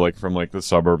family. And they're like from like the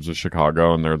suburbs of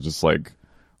Chicago. And they're just like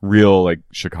real like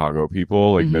Chicago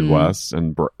people, like Midwest.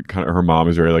 And kind of her mom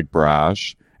is very like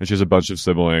brash. And she has a bunch of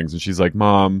siblings. And she's like,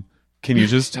 Mom, can you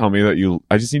just tell me that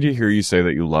I just need to hear you say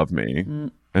that you love me.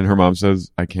 And her mom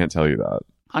says, I can't tell you that.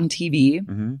 On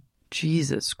TV?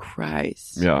 Jesus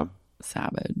Christ. Yeah.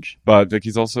 Savage. But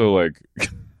Vicky's also like...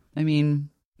 I mean,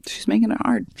 she's making it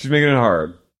hard. She's making it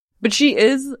hard. But she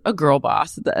is a girl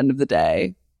boss at the end of the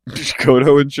day.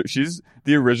 Kodo and she's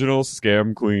the original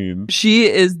scam queen. She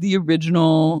is the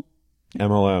original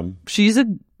MLM. She's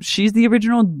the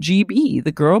original GB,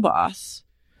 the girl boss.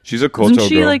 She's a Koto Isn't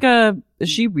she girl. is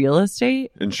she real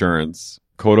estate? Insurance.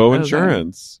 Kodo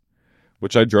Insurance,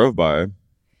 which I drove by.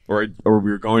 Or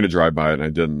we were going to drive by and I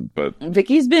didn't, but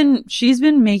she's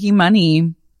been making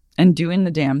money and doing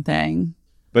the damn thing.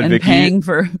 But and Vicky, paying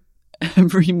for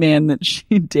every man that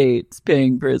she dates,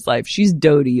 paying for his life. She's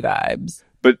Dodie vibes.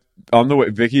 But on the way,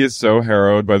 Vicky is so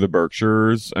harrowed by the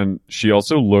Berkshires, and she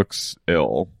also looks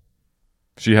ill.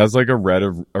 She has like a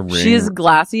ring. She has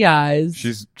glassy eyes.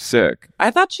 She's sick.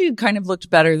 I thought she kind of looked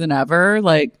better than ever.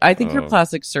 Like, I think her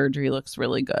plastic surgery looks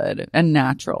really good and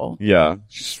natural. Yeah.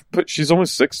 She's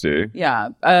almost 60. Yeah.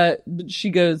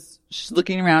 She's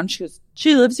looking around. She goes,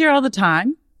 she lives here all the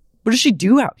time. What does she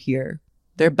do out here?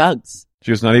 They're bugs. She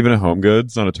was not even a Home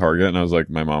Goods, not a Target. And I was like,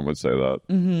 my mom would say that.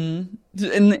 Mm-hmm.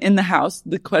 In the house,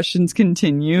 the questions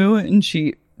continue. And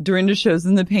Dorinda shows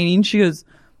them the painting. She goes,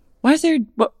 why is there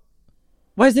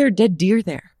a dead deer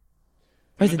there?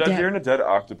 There's a dead deer and a dead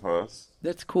octopus.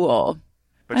 That's cool.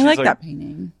 But I like that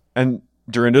painting. And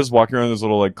Dorinda's walking around those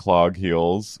little like clog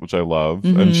heels, which I love.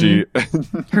 Mm-hmm.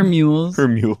 And her mules. Her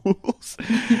mules.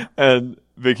 And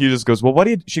Vicky just goes, well,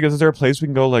 she goes, is there a place we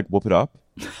can go like whoop it up?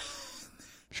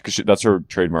 Because that's her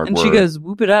trademark and word. She goes,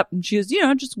 whoop it up. And she goes,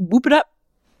 just whoop it up.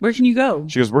 Where can you go?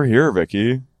 She goes, we're here,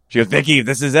 Vicky. She goes, Vicky,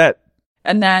 this is it.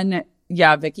 And then,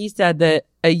 Vicky said that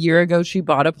a year ago she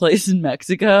bought a place in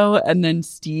Mexico, and then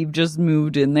Steve just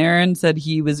moved in there and said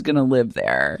he was going to live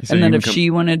there. And then if she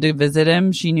wanted to visit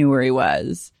him, she knew where he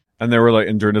was. And they were like,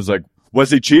 and Dorinda's like,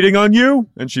 was he cheating on you?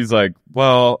 And she's like,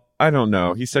 well, I don't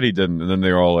know. He said he didn't. And then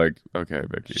they were all like, okay,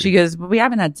 Vicky. She goes, but we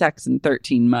haven't had sex in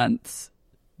 13 months.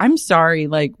 I'm sorry.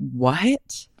 Like,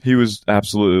 what? He was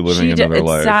absolutely living another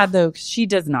life. It's sad, though, because she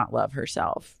does not love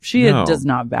herself. She does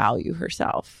not value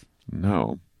herself.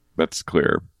 No, that's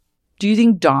clear. Do you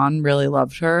think Dawn really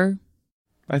loved her?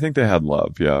 I think they had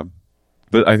love, yeah.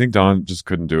 But I think Dawn just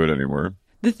couldn't do it anymore.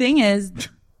 The thing is,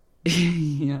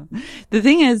 the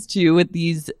thing is, too, with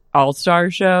these all-star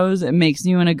shows, it makes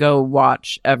me want to go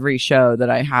watch every show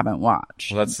that I haven't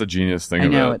watched. Well, that's the genius thing I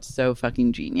of it. know, it's so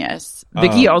fucking genius.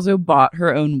 Vicky also bought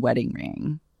her own wedding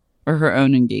ring. Or her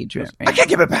own engagement ring. I can't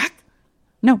give it back.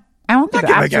 No, I won't give it.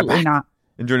 Absolutely not.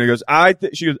 And Journey goes, I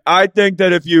think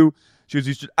that if you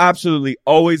should absolutely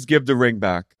always give the ring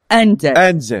back. Ends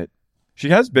it. She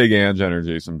has big Ange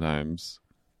energy sometimes.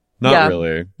 Not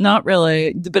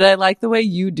really. But I like the way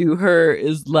you do her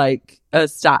is like a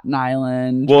Staten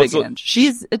Island. Well,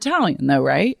 she's Italian though,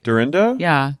 right? Dorinda?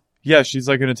 Yeah. Yeah, she's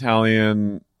like an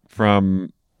Italian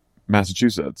from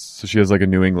Massachusetts. So she has like a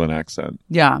New England accent.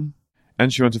 Yeah.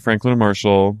 And she went to Franklin and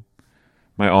Marshall,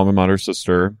 my alma mater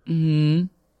sister. Mm-hmm.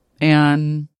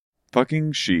 And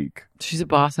fucking chic. She's a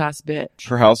boss ass bitch.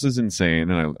 Her house is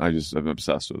insane, and I'm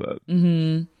obsessed with it.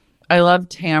 Mm-hmm. I love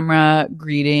Tamra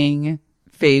greeting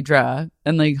Phaedra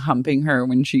and like humping her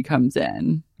when she comes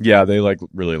in. Yeah, they like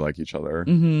really like each other.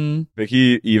 Mm-hmm.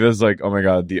 Eva's like, oh my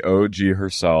god, the OG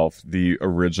herself, the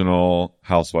original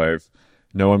housewife.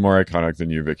 No one more iconic than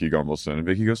you, Vicky Gumbelson. And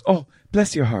Vicky goes, oh,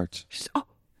 bless your heart.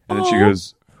 And then she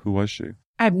goes, who was she?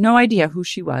 I have no idea who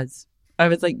she was. I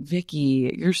was like,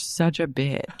 Vicky, you're such a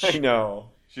bitch. I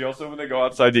know. She also, when they go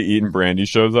outside to eat and Brandy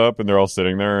shows up and they're all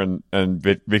sitting there and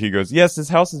Vicky goes, yes, this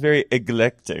house is very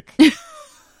eclectic.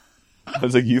 I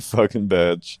was like, you fucking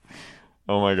bitch.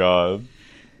 Oh my god.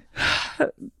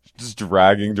 Just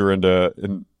dragging Dorinda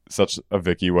in such a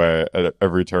Vicky way at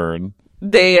every turn.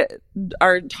 They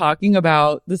are talking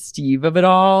about the Steve of it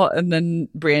all, and then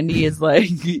Brandy is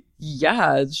like,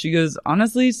 yeah. She goes,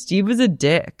 honestly, Steve was a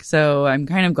dick, so I'm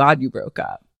kind of glad you broke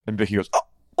up. And Vicky goes,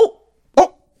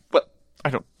 but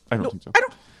I don't think so. I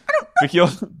don't. Vicky,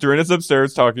 Dorinda's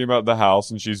upstairs talking about the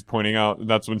house, and she's pointing out, and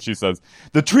that's when she says,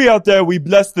 the tree out there, we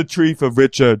bless the tree for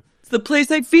Richard. It's the place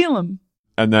I feel him.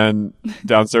 And then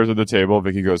downstairs at the table,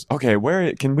 Vicky goes, okay,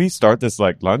 where can we start this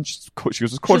like lunch? She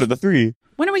goes, it's 2:45.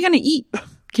 When are we going to eat?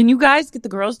 Can you guys get the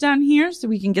girls down here so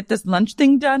we can get this lunch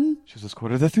thing done? She says,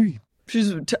 2:45.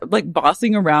 She's like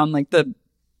bossing around like the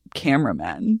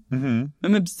cameraman. Mm-hmm.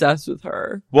 I'm obsessed with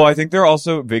her. Well, I think they're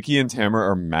also, Vicky and Tamara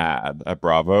are mad at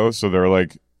Bravo. So they're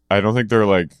like, I don't think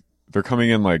they're coming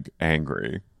in like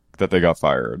angry that they got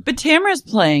fired. But Tamara's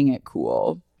playing it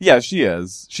cool. Yeah, she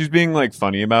is. She's being like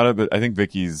funny about it. But I think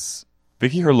Vicky,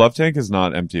 her love tank is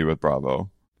not empty with Bravo.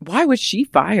 Why was she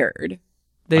fired?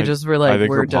 They just were like, I think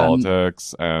we're her done.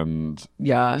 politics and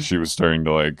she was starting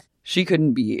to like. She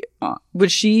couldn't be.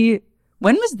 Was she?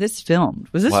 When was this filmed?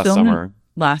 Was this last filmed summer?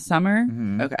 Last summer?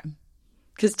 Mm-hmm. Okay.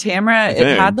 Because Tamara,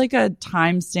 it had like a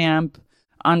timestamp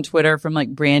on Twitter from like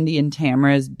Brandy and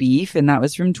Tamara's beef, and that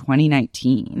was from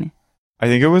 2019. I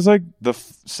think it was like the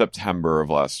September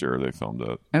of last year they filmed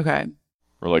it. Okay.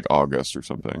 Or like August or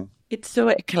something. It's so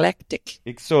eclectic.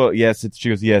 She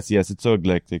goes, yes, it's so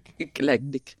eclectic.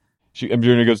 Eclectic. And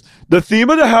Bruna goes, the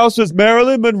theme of the house was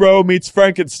Marilyn Monroe meets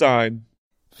Frankenstein.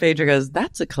 Phaedra goes,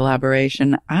 that's a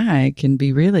collaboration I can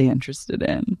be really interested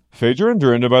in. Phaedra and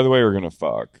Dorinda, by the way, are gonna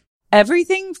fuck.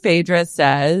 Everything Phaedra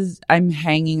says, I'm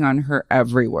hanging on her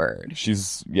every word.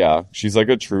 She's like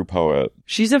a true poet.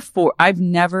 I've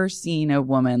never seen a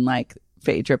woman like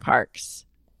Phaedra Parks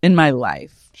in my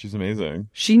life. She's amazing.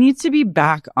 She needs to be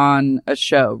back on a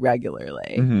show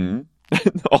regularly. Mm-hmm.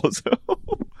 And also,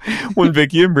 when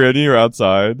Vicky and Brandy are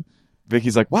outside,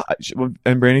 Vicky's like, what?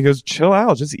 And Brandy goes, chill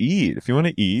out, just eat. If you want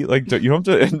to eat, like, you don't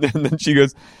have to. And then she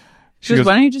goes, why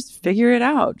don't you just figure it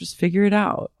out? Just figure it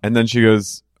out. And then she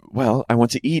goes, well, I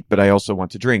want to eat, but I also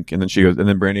want to drink. And then she goes, and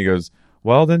then Brandy goes,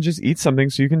 well, then just eat something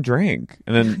so you can drink.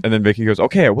 And then Vicky goes,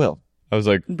 okay, I will. I was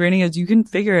like, Brandy goes, you can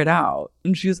figure it out.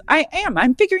 And she goes,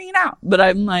 I'm figuring it out. But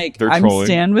I'm like, I'm trolling.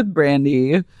 Stand with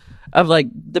Brandy of like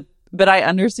but I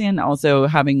understand also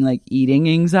having like eating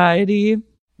anxiety.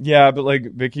 Yeah, but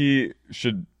like Vicky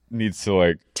needs to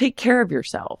like take care of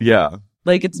yourself. Yeah.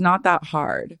 Like it's not that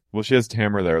hard. Well, she has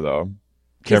Tamara there though.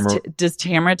 Does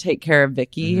Tamara take care of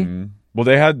Vicky? Mm-hmm. Well,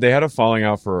 they had a falling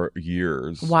out for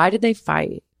years. Why did they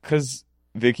fight? Because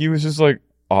Vicky was just like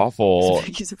awful.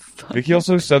 Vicky's a fucking Vicky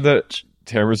also said that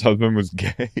Tamara's husband was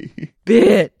gay.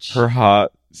 Bitch. Her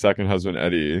hot second husband,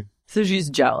 Eddie. So she's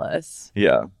jealous.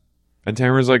 Yeah. And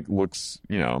Tamara's like looks,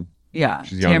 yeah.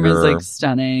 She's younger. Tamara's like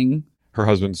stunning. Her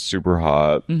husband's super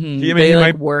hot. Mm-hmm. They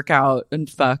like work out and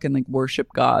fuck and like worship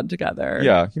God together.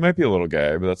 Yeah, he might be a little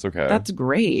gay, but that's okay. That's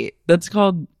great. That's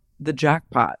called the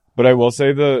jackpot. But I will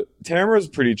say Tamara's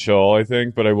pretty chill, I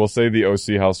think. But I will say the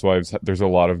OC housewives, there's a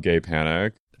lot of gay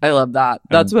panic. I love that.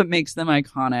 That's what makes them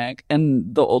iconic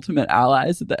and the ultimate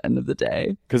allies at the end of the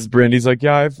day. Because Brandy's like,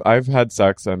 yeah, I've had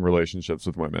sex and relationships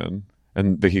with women.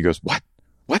 And Vicky goes, what?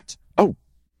 What? Oh,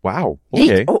 wow.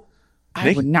 Okay. Oh,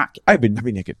 I would not. I've been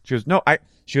naked. She goes, no,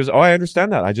 She goes, oh, I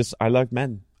understand that. I like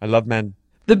men. I love men.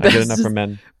 The best I get enough from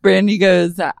men. Brandy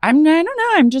goes, I don't know.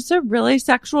 I'm just a really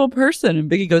sexual person. And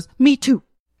Vicky goes, me too.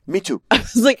 Me too. I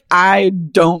was like, I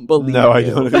don't believe No, you. I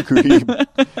don't agree.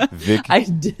 I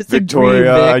disagree,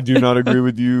 Victoria, Vic. I do not agree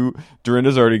with you.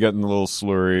 Dorinda's already getting a little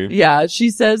slurry. Yeah, she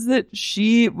says that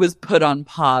she was put on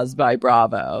pause by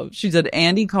Bravo. She said,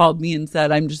 Andy called me and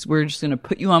said, we're just going to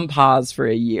put you on pause for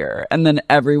a year. And then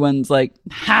everyone's like,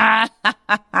 ha, ha,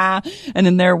 ha, ha. And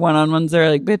in their one-on-ones, they're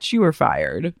like, bitch, you were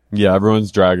fired. Yeah,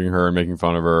 everyone's dragging her and making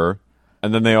fun of her.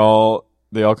 And then they all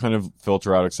kind of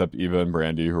filter out except Eva and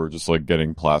Brandy, who are just like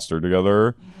getting plastered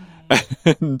together.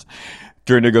 And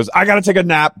Dorinda goes, I gotta take a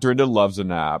nap. Dorinda loves a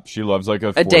nap. She loves like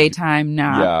a daytime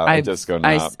nap. Yeah, a disco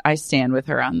nap. I stand with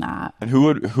her on that. And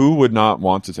who would not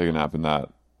want to take a nap in that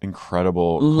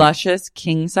incredible luscious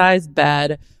king size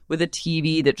bed with a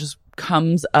TV that just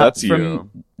comes up? That's you.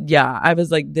 Yeah, I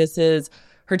was like,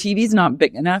 her TV's not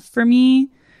big enough for me.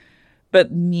 But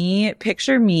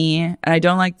picture me, and I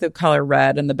don't like the color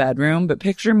red in the bedroom, but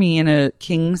picture me in a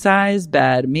king size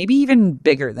bed, maybe even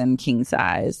bigger than king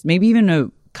size, maybe even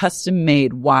a custom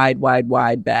made wide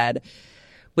bed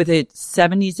with a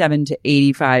 77 to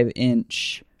 85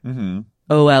 inch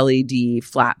OLED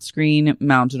flat screen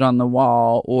mounted on the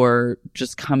wall or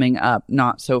just coming up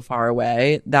not so far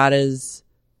away. That is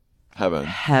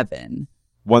heaven.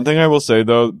 One thing I will say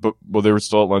though, but while they were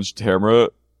still at lunch, Tamara,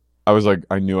 I was like,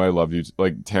 I knew I loved you.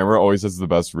 Like, Tamara always has the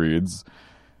best reads.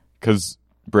 Because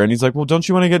Brandy's like, well, don't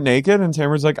you want to get naked? And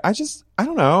Tamara's like, I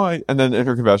don't know. And then in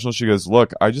her confessional, she goes,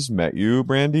 look, I just met you,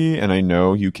 Brandy, and I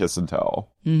know you kiss and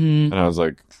tell. Mm-hmm. And I was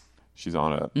like, she's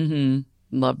on it.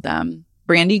 Mm-hmm. Love them.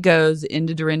 Brandy goes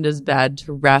into Dorinda's bed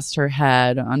to rest her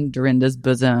head on Dorinda's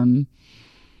bosom.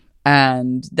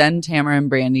 And then Tamara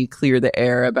and Brandy clear the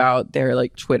air about their,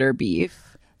 like, Twitter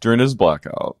beef. Dorinda's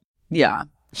blackout. Yeah.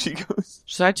 She goes,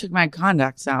 so I took my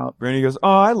contacts out. Brandy goes, oh,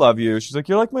 I love you. She's like,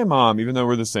 you're like my mom, even though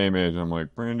we're the same age. And I'm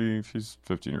like, Brandy, she's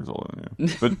 15 years older than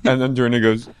you. But and then Dorinda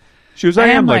goes,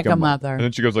 I am like a mother. And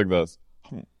then she goes like this.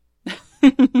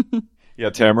 Yeah,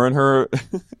 Tamara and her.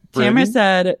 Tamara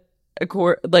said,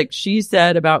 she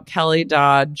said about Kelly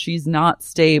Dodd, she's not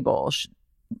stable.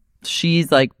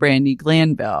 She's like Brandy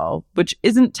Glanville, which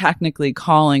isn't technically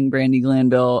calling Brandy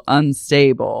Glanville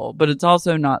unstable, but it's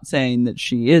also not saying that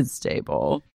she is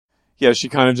stable. Yeah, she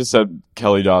kind of just said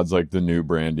Kelly Dodd's like the new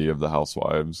Brandy of the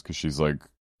Housewives because she's like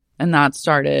And that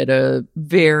started a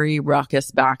very raucous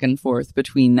back and forth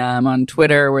between them on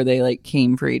Twitter where they like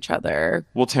came for each other.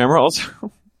 Well, Tamara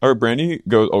also, or Brandy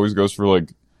always goes for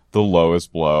like the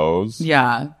lowest blows.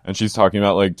 Yeah. And she's talking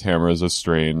about like Tamara's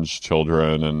estranged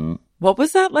children and. What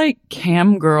was that like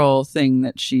cam girl thing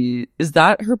that is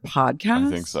that her podcast?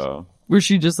 I think so. Where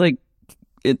she just like,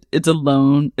 it's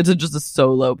just a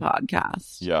solo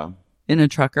podcast. Yeah. In a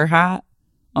trucker hat.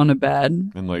 On a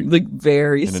bed and like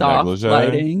very soft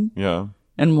lighting, yeah,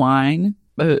 and wine.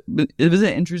 But it was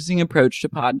an interesting approach to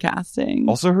podcasting.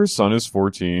 Also, her son is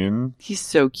 14. He's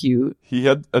so cute. He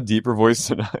had a deeper voice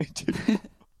than I do.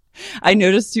 I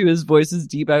noticed too his voice is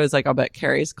deep. I was like, I'll bet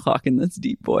Carrie's clocking this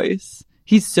deep voice.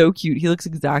 He's so cute. He looks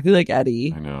exactly like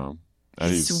Eddie. I know.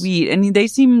 He's sweet, and they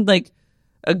seem like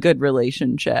a good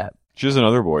relationship. She has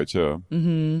another boy too.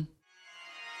 Mm-hmm.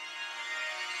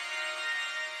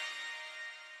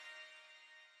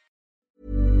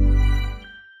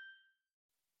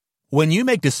 When you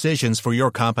make decisions for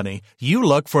your company, you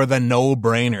look for the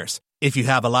no-brainers. If you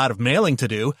have a lot of mailing to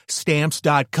do,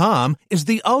 Stamps.com is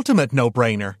the ultimate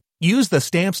no-brainer. Use the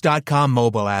Stamps.com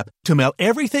mobile app to mail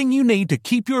everything you need to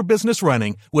keep your business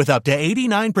running with up to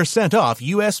 89% off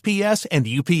USPS and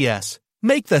UPS.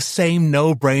 Make the same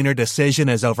no-brainer decision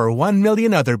as over 1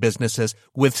 million other businesses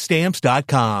with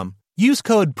Stamps.com. Use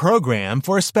code PROGRAM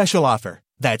for a special offer.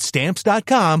 That's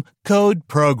Stamps.com, code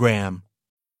PROGRAM.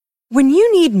 When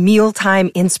you need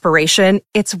mealtime inspiration,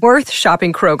 it's worth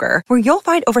shopping Kroger, where you'll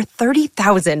find over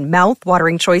 30,000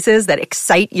 mouth-watering choices that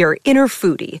excite your inner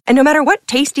foodie. And no matter what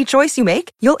tasty choice you make,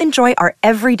 you'll enjoy our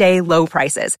everyday low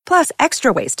prices, plus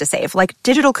extra ways to save, like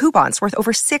digital coupons worth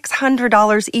over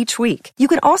 $600 each week. You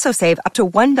can also save up to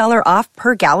 $1 off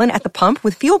per gallon at the pump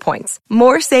with fuel points.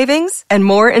 More savings and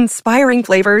more inspiring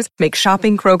flavors make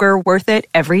shopping Kroger worth it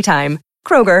every time.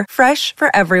 Kroger, fresh for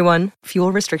everyone.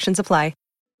 Fuel restrictions apply.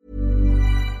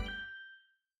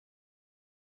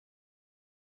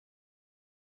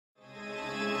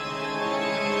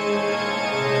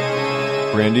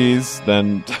 Brandy's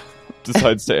then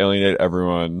decides to alienate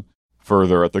everyone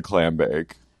further at the clam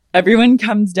bake. Everyone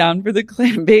comes down for the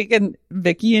clam bake, and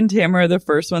Vicky and Tamara are the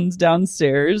first ones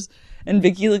downstairs. And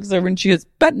Vicky looks over and she goes,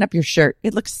 "Button up your shirt.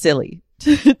 It looks silly."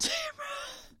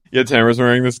 Yeah, Tamara's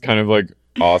wearing this kind of like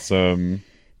awesome.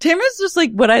 Tamara's just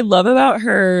like, what I love about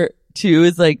her too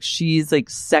is like she's like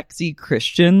sexy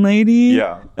Christian lady.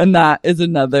 Yeah. And that is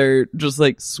another just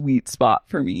like sweet spot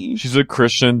for me. She's a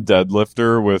Christian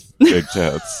deadlifter with big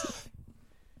tits.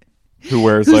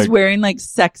 Who's wearing like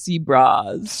sexy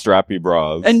bras. Strappy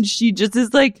bras. And she just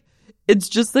is like, it's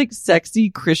just like sexy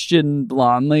Christian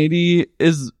blonde lady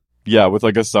is. Yeah, with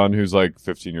like a son who's like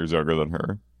 15 years younger than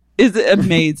her. Is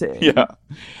amazing. Yeah.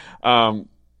 And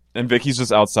Vicky's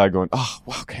just outside going, "Oh,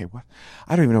 well, okay, what?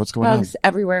 I don't even know what's going on. Bugs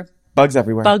everywhere. Bugs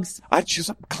everywhere. Bugs." I choose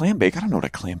a clam bake. I don't know what a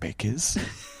clam bake is."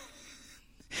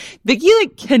 Vicky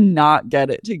like cannot get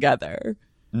it together.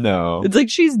 No. It's like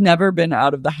she's never been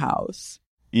out of the house.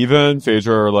 Eva and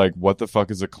Phaedra are like, "What the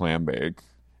fuck is a clam bake?"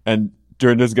 And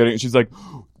Dorinda's getting it. She's like,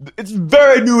 "It's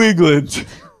very New England."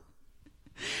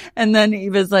 And then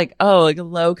Eva's like, "Oh, like a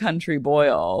low country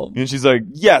boil." And she's like,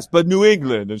 "Yes, but New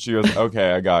England." And she goes,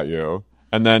 "Okay, I got you."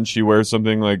 And then she wears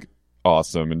something like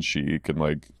awesome and chic and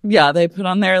like. Yeah, they put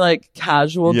on their like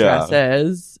casual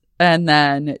dresses. And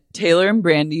then Taylor and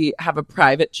Brandy have a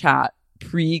private chat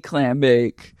pre-clam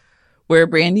bake where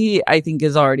Brandy, I think,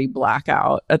 is already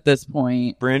blackout at this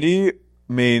point. Brandy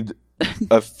made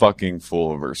a fucking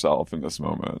fool of herself in this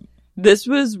moment.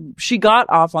 She got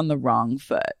off on the wrong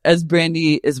foot, as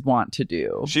Brandy is wont to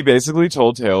do. She basically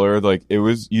told Taylor, like,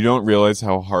 you don't realize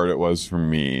how hard it was for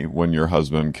me when your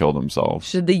husband killed himself.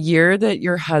 Should the year that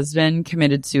your husband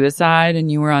committed suicide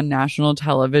and you were on national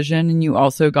television and you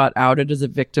also got outed as a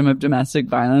victim of domestic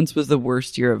violence was the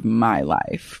worst year of my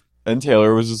life. And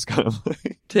Taylor was just kind of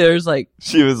like... Taylor's like...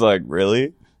 She was like,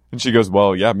 really? And she goes,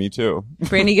 well, yeah, me too.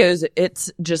 Brandy goes, it's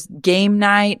just game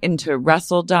night into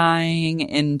Russell dying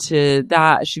into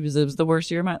that. It was the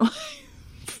worst year of my life.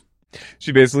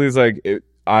 She basically is like,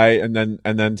 and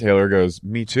then Taylor goes,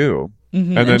 me too.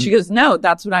 Mm-hmm. And then she goes, no,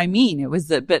 that's what I mean. It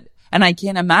was and I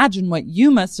can't imagine what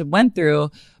you must have went through,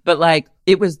 but like,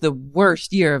 it was the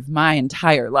worst year of my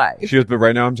entire life. She goes, but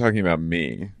right now I'm talking about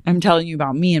me. I'm telling you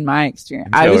about me and my experience.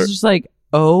 I was just like,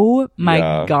 oh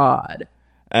my God.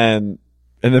 And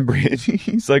then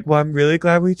Brandy's like, well, I'm really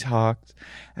glad we talked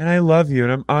and I love you.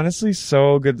 And I'm honestly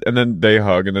so good. And then they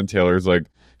hug. And then Taylor's like,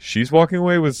 she's walking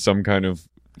away with some kind of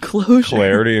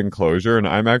clarity and closure. And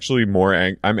I'm actually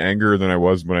I'm angrier than I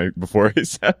was before I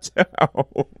sat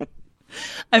down.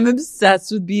 I'm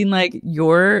obsessed with being like,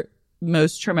 your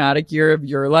most traumatic year of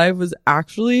your life was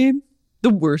actually the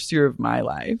worst year of my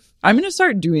life. I'm going to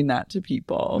start doing that to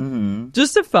people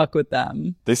just to fuck with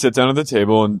them. They sit down at the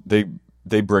table and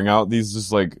they bring out these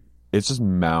just like, it's just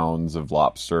mounds of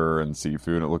lobster and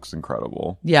seafood. It looks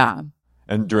incredible. Yeah.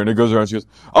 And Dorinda goes around, she goes,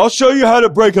 I'll show you how to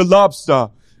break a lobster.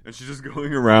 And she's just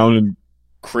going around and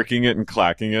cricking it and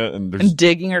clacking it. And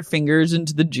digging her fingers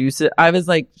into the juice. I was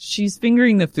like, she's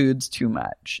fingering the foods too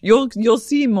much. You'll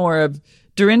see more of...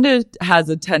 Dorinda has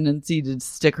a tendency to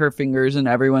stick her fingers in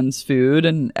everyone's food,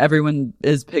 and everyone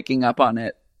is picking up on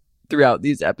it throughout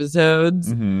these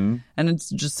episodes. Mm-hmm. And it's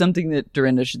just something that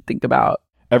Dorinda should think about.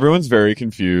 Everyone's very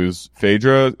confused.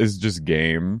 Phaedra is just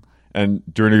game. And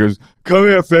Dorinda goes, come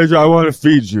here, Phaedra, I want to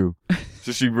feed you.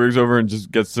 So she brings over and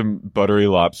just gets some buttery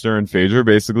lobster, and Phaedra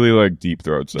basically like deep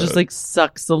throats it. Just like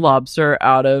sucks the lobster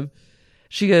out of...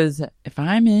 She goes, if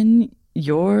I'm in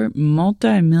your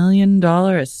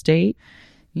multi-million-dollar estate...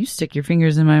 You stick your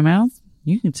fingers in my mouth,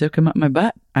 you can stick them up my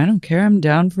butt. I don't care. I'm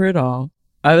down for it all.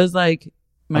 I was like,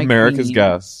 America's queen.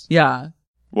 Guest. Yeah.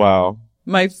 Wow.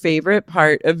 My favorite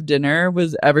part of dinner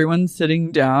was everyone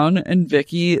sitting down and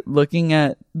Vicky looking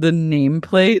at the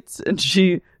nameplates, and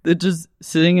they're just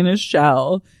sitting in a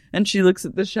shell, and she looks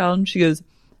at the shell and she goes,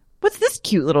 what's this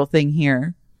cute little thing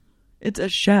here? It's a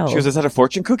shell. She goes, is that a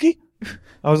fortune cookie?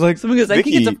 I was like, someone goes,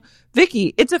 Vicky, I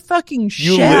think it's a fucking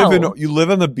shell. You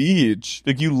live on the beach.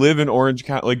 Like, you live in Orange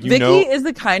County. Like, Vicky is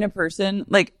the kind of person,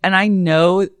 like, and I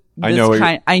know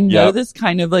this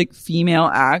kind of like female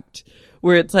act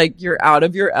where it's like you're out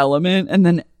of your element and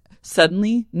then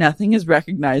suddenly nothing is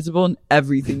recognizable and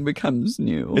everything becomes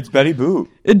new. It's Betty Boop.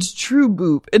 It's true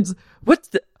Boop. It's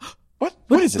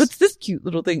What is this? What's this cute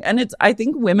little thing? And it's, I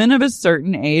think, women of a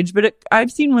certain age, but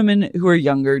I've seen women who are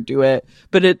younger do it,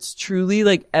 but it's truly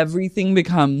like everything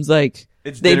becomes like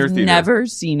they've never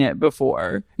seen it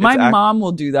before. My mom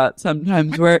will do that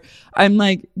sometimes where I'm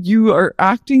like, you are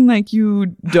acting like you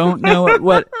don't know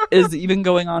what is even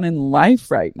going on in life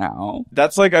right now.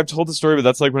 That's like, I've told the story, but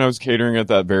that's like when I was catering at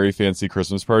that very fancy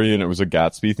Christmas party and it was a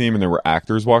Gatsby theme and there were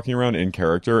actors walking around in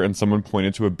character and someone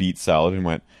pointed to a beet salad and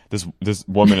went, this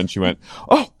woman, and she went,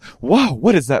 oh, wow,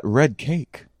 what is that red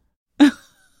cake?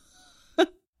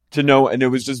 To know, and it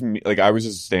was just me, like, I was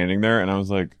just standing there and I was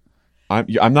like,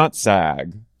 I'm not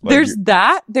SAG. Like,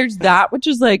 there's that, which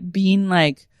is like being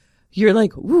like, you're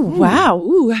like, ooh, wow,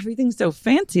 ooh, everything's so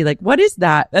fancy. Like, what is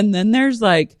that? And then there's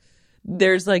like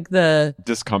the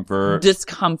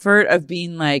discomfort of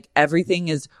being like, everything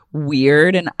is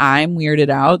weird and I'm weirded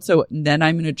out. So then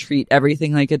I'm going to treat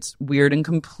everything like it's weird and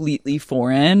completely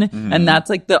foreign. Mm-hmm. And that's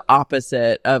like the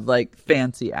opposite of like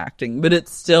fancy acting, but it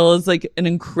still is like an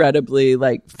incredibly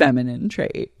like feminine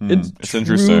trait. It's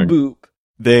interesting. Boop.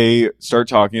 They start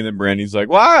talking and then Brandy's like,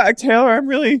 wow, Taylor,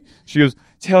 she goes,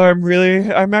 Taylor,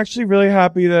 I'm actually really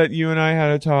happy that you and I had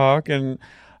a talk. And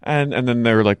then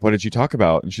they were like, what did you talk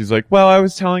about? And she's like, well, I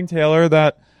was telling Taylor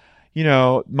that, you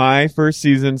know, my first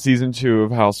season 2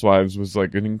 of Housewives was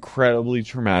like an incredibly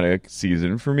traumatic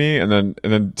season for me. And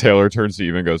then Taylor turns to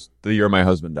Eve and goes, the year my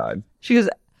husband died. She goes,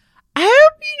 I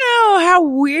hope you know how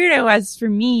weird it was for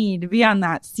me to be on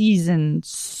that season.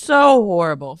 So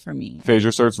horrible for me.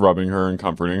 Phaedra starts rubbing her and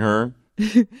comforting her.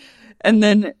 And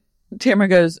then Tamara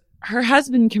goes, her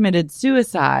husband committed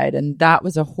suicide and that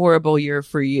was a horrible year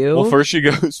for you. Well, first she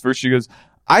goes,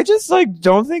 I just like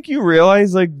don't think you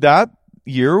realize like that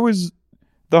year was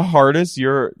the hardest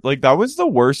year. Like that was the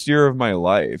worst year of my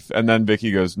life. And then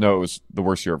Vicky goes, no, it was the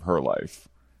worst year of her life.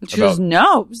 She goes,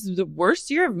 no, it was the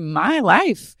worst year of my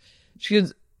life. She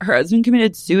goes, her husband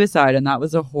committed suicide and that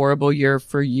was a horrible year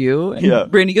for you.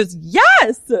 And Brandy goes,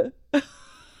 yes.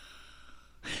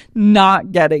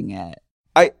 Not getting it.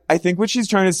 I think what she's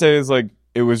trying to say is like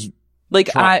it was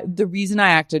like the reason I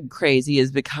acted crazy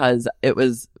is because it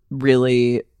was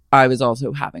really, I was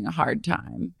also having a hard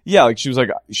time. Yeah, like she was like,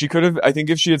 she could have, I think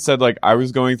if she had said like, I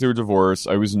was going through a divorce,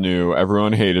 I was new,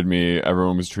 everyone hated me,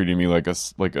 everyone was treating me like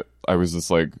I was this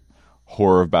like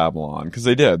whore of Babylon, because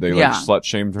they did. They like slut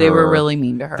shamed her. They were really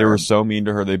mean to her. They were so mean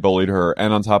to her. They bullied her.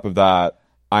 And on top of that,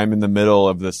 I'm in the middle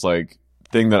of this like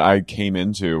thing that I came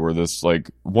into where this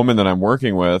like woman that I'm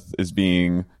working with is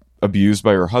being abused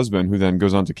by her husband, who then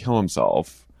goes on to kill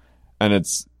himself. And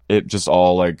it just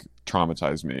all like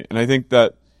traumatized me. And I think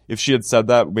that if she had said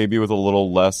that maybe with a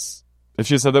little less, if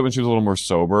she had said that when she was a little more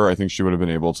sober, I think she would have been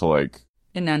able to like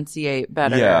enunciate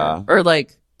better. Yeah. Or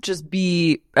like just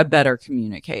be a better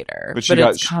communicator. But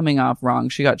it's coming off wrong.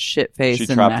 She got shit-faced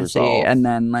and messy. Herself. And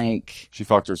then like she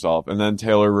fucked herself. And then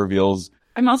Taylor reveals,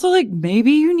 I'm also like,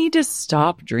 maybe you need to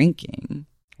stop drinking.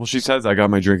 Well, she says, I got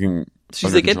my drinking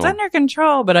She's like, control. It's under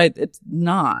control, but it's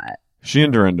not. She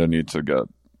and Dorinda need to get,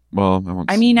 well,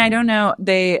 I mean, I don't know.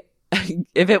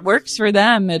 if it works for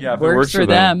them, it works for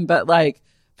them. But like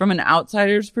from an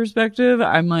outsider's perspective,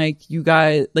 I'm like, you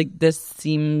guys, like this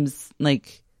seems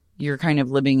like you're kind of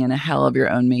living in a hell of your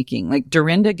own making. Like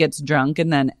Dorinda gets drunk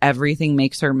and then everything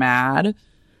makes her mad.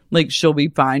 Like she'll be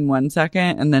fine one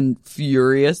second and then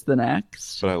furious the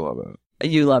next. But I love it.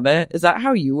 You love it? Is that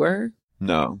how you were?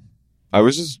 No. I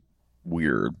was just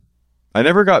weird. I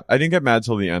didn't get mad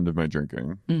till the end of my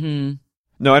drinking. Mm-hmm.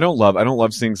 No, I don't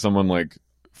love seeing someone like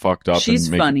fucked up. She's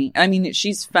funny. I mean,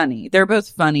 she's funny. They're both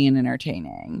funny and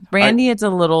entertaining. Brandy, it's a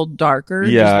little darker.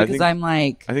 Yeah. Just because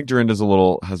I think Dorinda's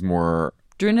has more.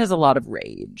 Dorinda has a lot of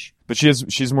rage. But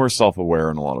she's more self-aware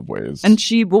in a lot of ways. And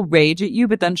she will rage at you,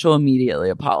 but then she'll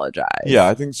immediately apologize. Yeah,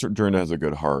 I think Dorinda has a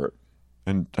good heart.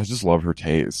 And I just love her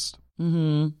taste.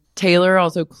 Mm-hmm. Taylor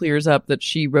also clears up that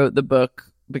she wrote the book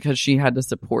because she had to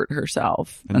support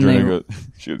herself. And Dorinda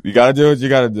goes, you gotta do what you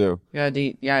gotta do.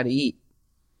 You gotta eat.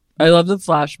 I love the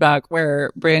flashback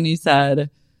where Brandy said,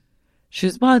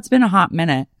 well, it's been a hot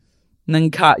minute. And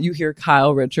then you hear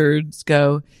Kyle Richards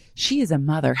go, she is a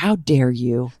mother. How dare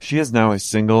you? She is now a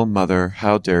single mother.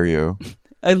 How dare you?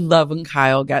 I love when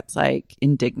Kyle gets like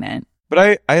indignant.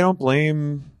 But I don't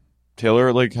blame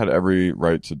Taylor. Like had every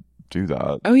right to do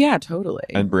that. Oh yeah, totally.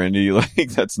 And Brandy,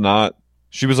 like that's not.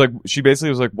 She basically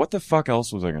was like, what the fuck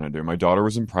else was I gonna do? My daughter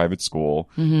was in private school.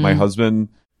 Mm-hmm. My husband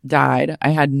died. I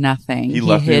had nothing. He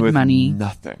left hid me with money.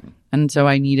 Nothing. And so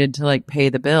I needed to like pay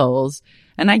the bills.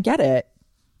 And I get it.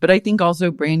 But I think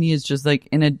also Brandy is just like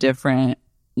in a different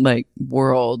like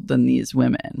world than these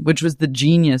women, which was the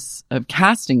genius of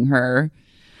casting her.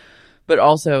 But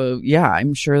also, yeah,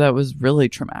 I'm sure that was really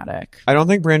traumatic. I don't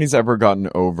think Brandy's ever gotten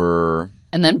over.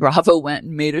 And then Bravo went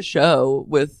and made a show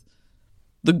with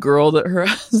the girl that her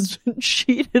husband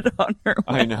cheated on her with.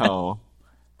 I know.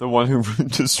 The one who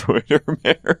destroyed her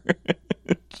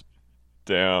marriage.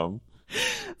 Damn.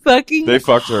 They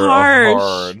fucked her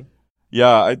hard.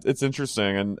 Yeah, it's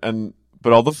interesting.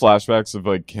 But all the flashbacks of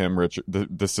like Kim Richard,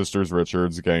 the sisters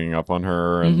Richards ganging up on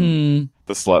her and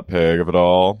the slut pig of it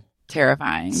all.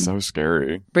 Terrifying. So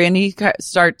scary. Brandy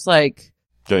starts like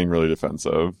getting really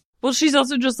defensive. Well, she's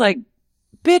also just like,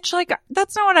 bitch, like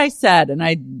that's not what I said. And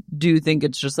I do think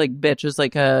it's just like bitch is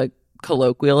like a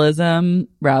colloquialism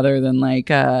rather than like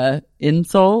a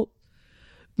insult.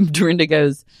 Dorinda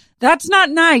goes, that's not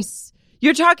nice.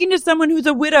 You're talking to someone who's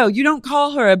a widow. You don't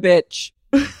call her a bitch.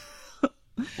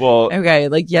 Well, okay,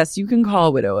 like yes, you can call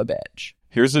a widow a bitch.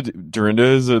 Dorinda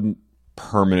is a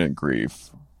permanent grief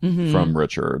from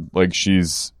Richard. Like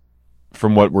she's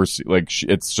from what we're like,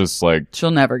 it's just like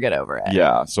she'll never get over it.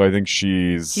 Yeah, so I think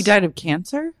he died of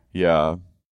cancer. Yeah,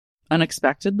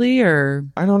 unexpectedly, or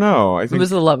I don't know. I think it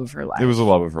was the love of her life. It was the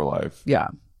love of her life. Yeah,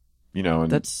 and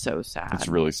that's so sad. It's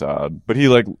really sad. But he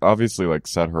like obviously like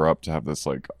set her up to have this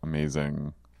like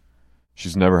amazing.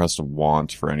 She's never has to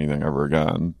want for anything ever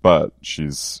again. But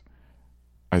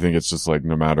I think it's just like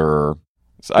no matter.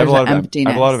 I have a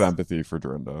lot of empathy for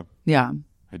Dorinda. Yeah,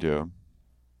 I do.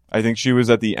 I think she was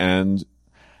at the end.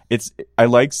 I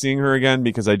like seeing her again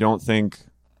because I don't think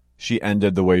she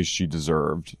ended the way she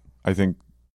deserved. I think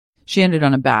she ended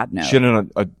on a bad note. She ended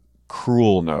on a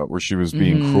cruel note where she was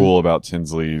being cruel about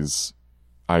Tinsley's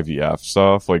IVF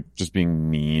stuff, like just being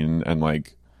mean and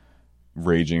like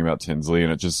raging about Tinsley,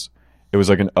 and it was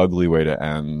like an ugly way to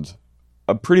end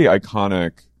a pretty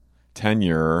iconic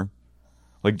tenure.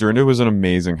 Like Dorinda was an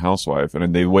amazing housewife, and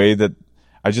in the way that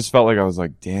I just felt like I was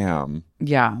like, damn.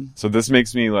 Yeah. So this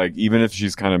makes me like, even if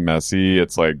she's kind of messy,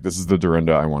 it's like, this is the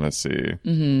Dorinda I want to see.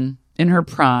 Mm-hmm. In her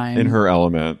prime. In her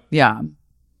element. Yeah.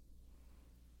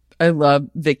 I love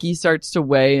Vicky starts to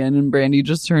weigh in and Brandy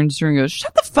just turns to her and goes,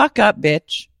 shut the fuck up,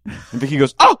 bitch. And Vicky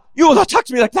goes, oh, you will not talk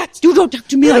to me like that. You don't talk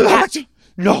to me like that.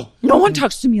 No. No one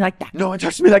talks to me like that. No one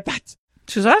talks to me like that.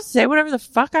 Because I say whatever the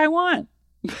fuck I want.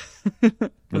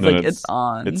 It's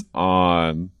on. It's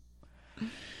on.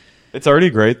 It's already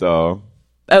great though.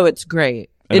 Oh, it's great.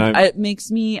 It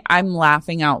makes I'm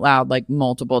laughing out loud like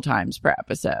multiple times per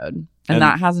episode. And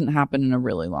that hasn't happened in a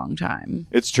really long time.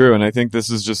 It's true. And I think this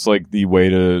is just like the way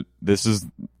to,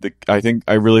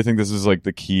 I really think this is like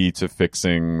the key to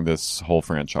fixing this whole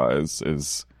franchise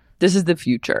is. This is the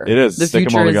future. It is. The Stick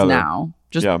future them all is together. now.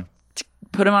 Just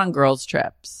put them on girls'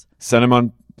 trips. Send them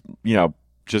on,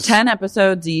 just 10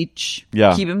 episodes each.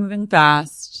 Yeah. Keep it moving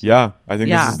fast. Yeah. I think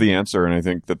this is the answer. And I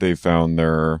think that they found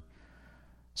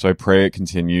so I pray it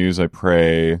continues. I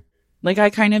pray. Like, I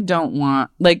kind of don't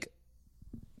want,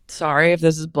 sorry if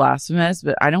this is blasphemous,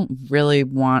 but I don't really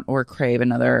want or crave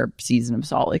another season of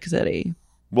Salt Lake City.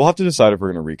 We'll have to decide if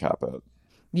we're going to recap it.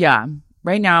 Yeah.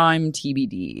 Right now, I'm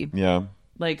TBD. Yeah.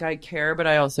 Like, I care, but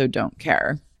I also don't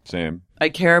care. Same. I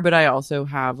care, but I also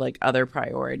have like other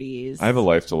priorities. I have a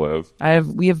life to live.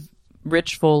 We have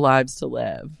rich, full lives to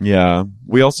live. Yeah.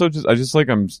 We also I just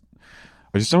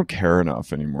don't care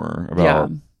enough anymore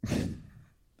about. Yeah.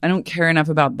 I don't care enough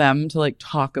about them to like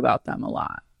talk about them a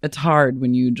lot. It's hard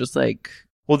when you just like.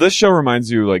 Well, this show reminds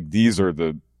you like they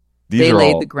laid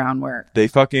the groundwork.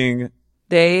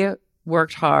 They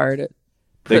worked hard.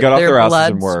 They got off their asses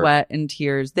blood, and worked. Sweat, and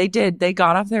tears. They did. They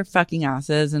got off their fucking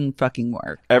asses and fucking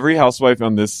worked. Every housewife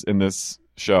in this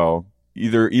show,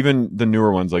 even the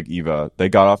newer ones like Eva, they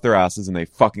got off their asses and they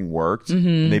fucking worked. Mm-hmm.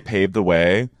 And they paved the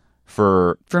way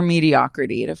for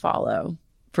mediocrity to follow.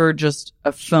 For just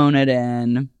a phone it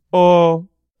in. Oh,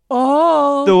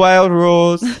 the wild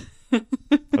rose.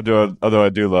 Although I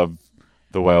do love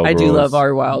the wild rose. I do love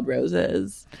our wild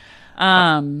roses.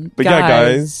 But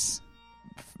guys,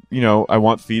 I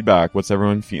want feedback. What's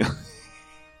everyone feeling?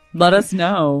 Let us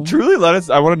know. Truly let us.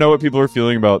 I want to know what people are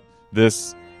feeling about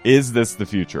this. Is this the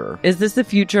future? Is this the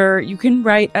future? You can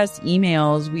write us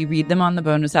emails. We read them on the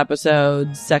bonus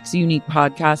episodes,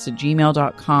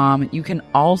 sexyuniquepodcast@gmail.com. You can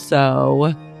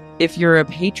also, if you're a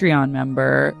Patreon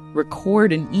member,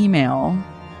 record an email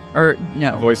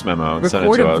voice memo.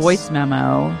 Record a voice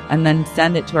memo and then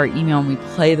send it to our email, and we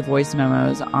play the voice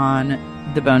memos on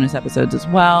the bonus episodes as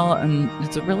well. And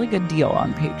it's a really good deal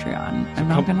on Patreon. I'm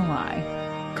not going to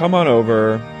lie. Come on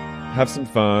over. Have some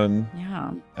fun.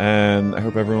 Yeah. And I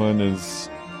hope everyone is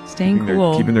staying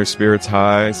cool. Keeping their spirits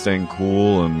high, staying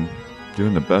cool, and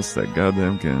doing the best that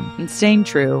goddamn can. And staying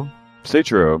true. Stay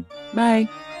true. Bye.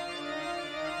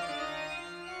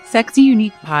 Sexy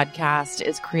Unique Podcast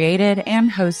is created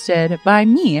and hosted by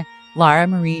me, Lara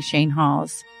Marie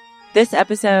Shane-Halls. This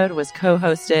episode was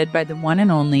co-hosted by the one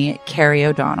and only Carrie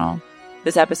O'Donnell.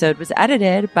 This episode was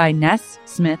edited by Ness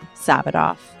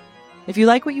Smith-Sabadoff. If you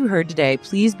like what you heard today,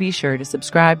 please be sure to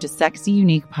subscribe to Sexy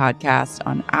Unique Podcast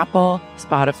on Apple,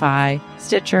 Spotify,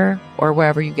 Stitcher, or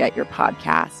wherever you get your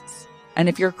podcasts. And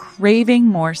if you're craving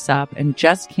more sup and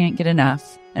just can't get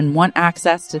enough and want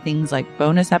access to things like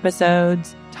bonus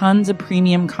episodes, tons of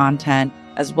premium content,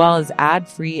 as well as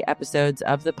ad-free episodes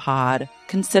of the pod,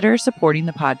 consider supporting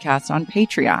the podcast on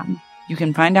Patreon. You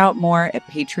can find out more at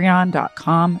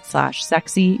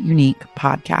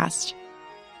patreon.com/sexyuniquepodcast.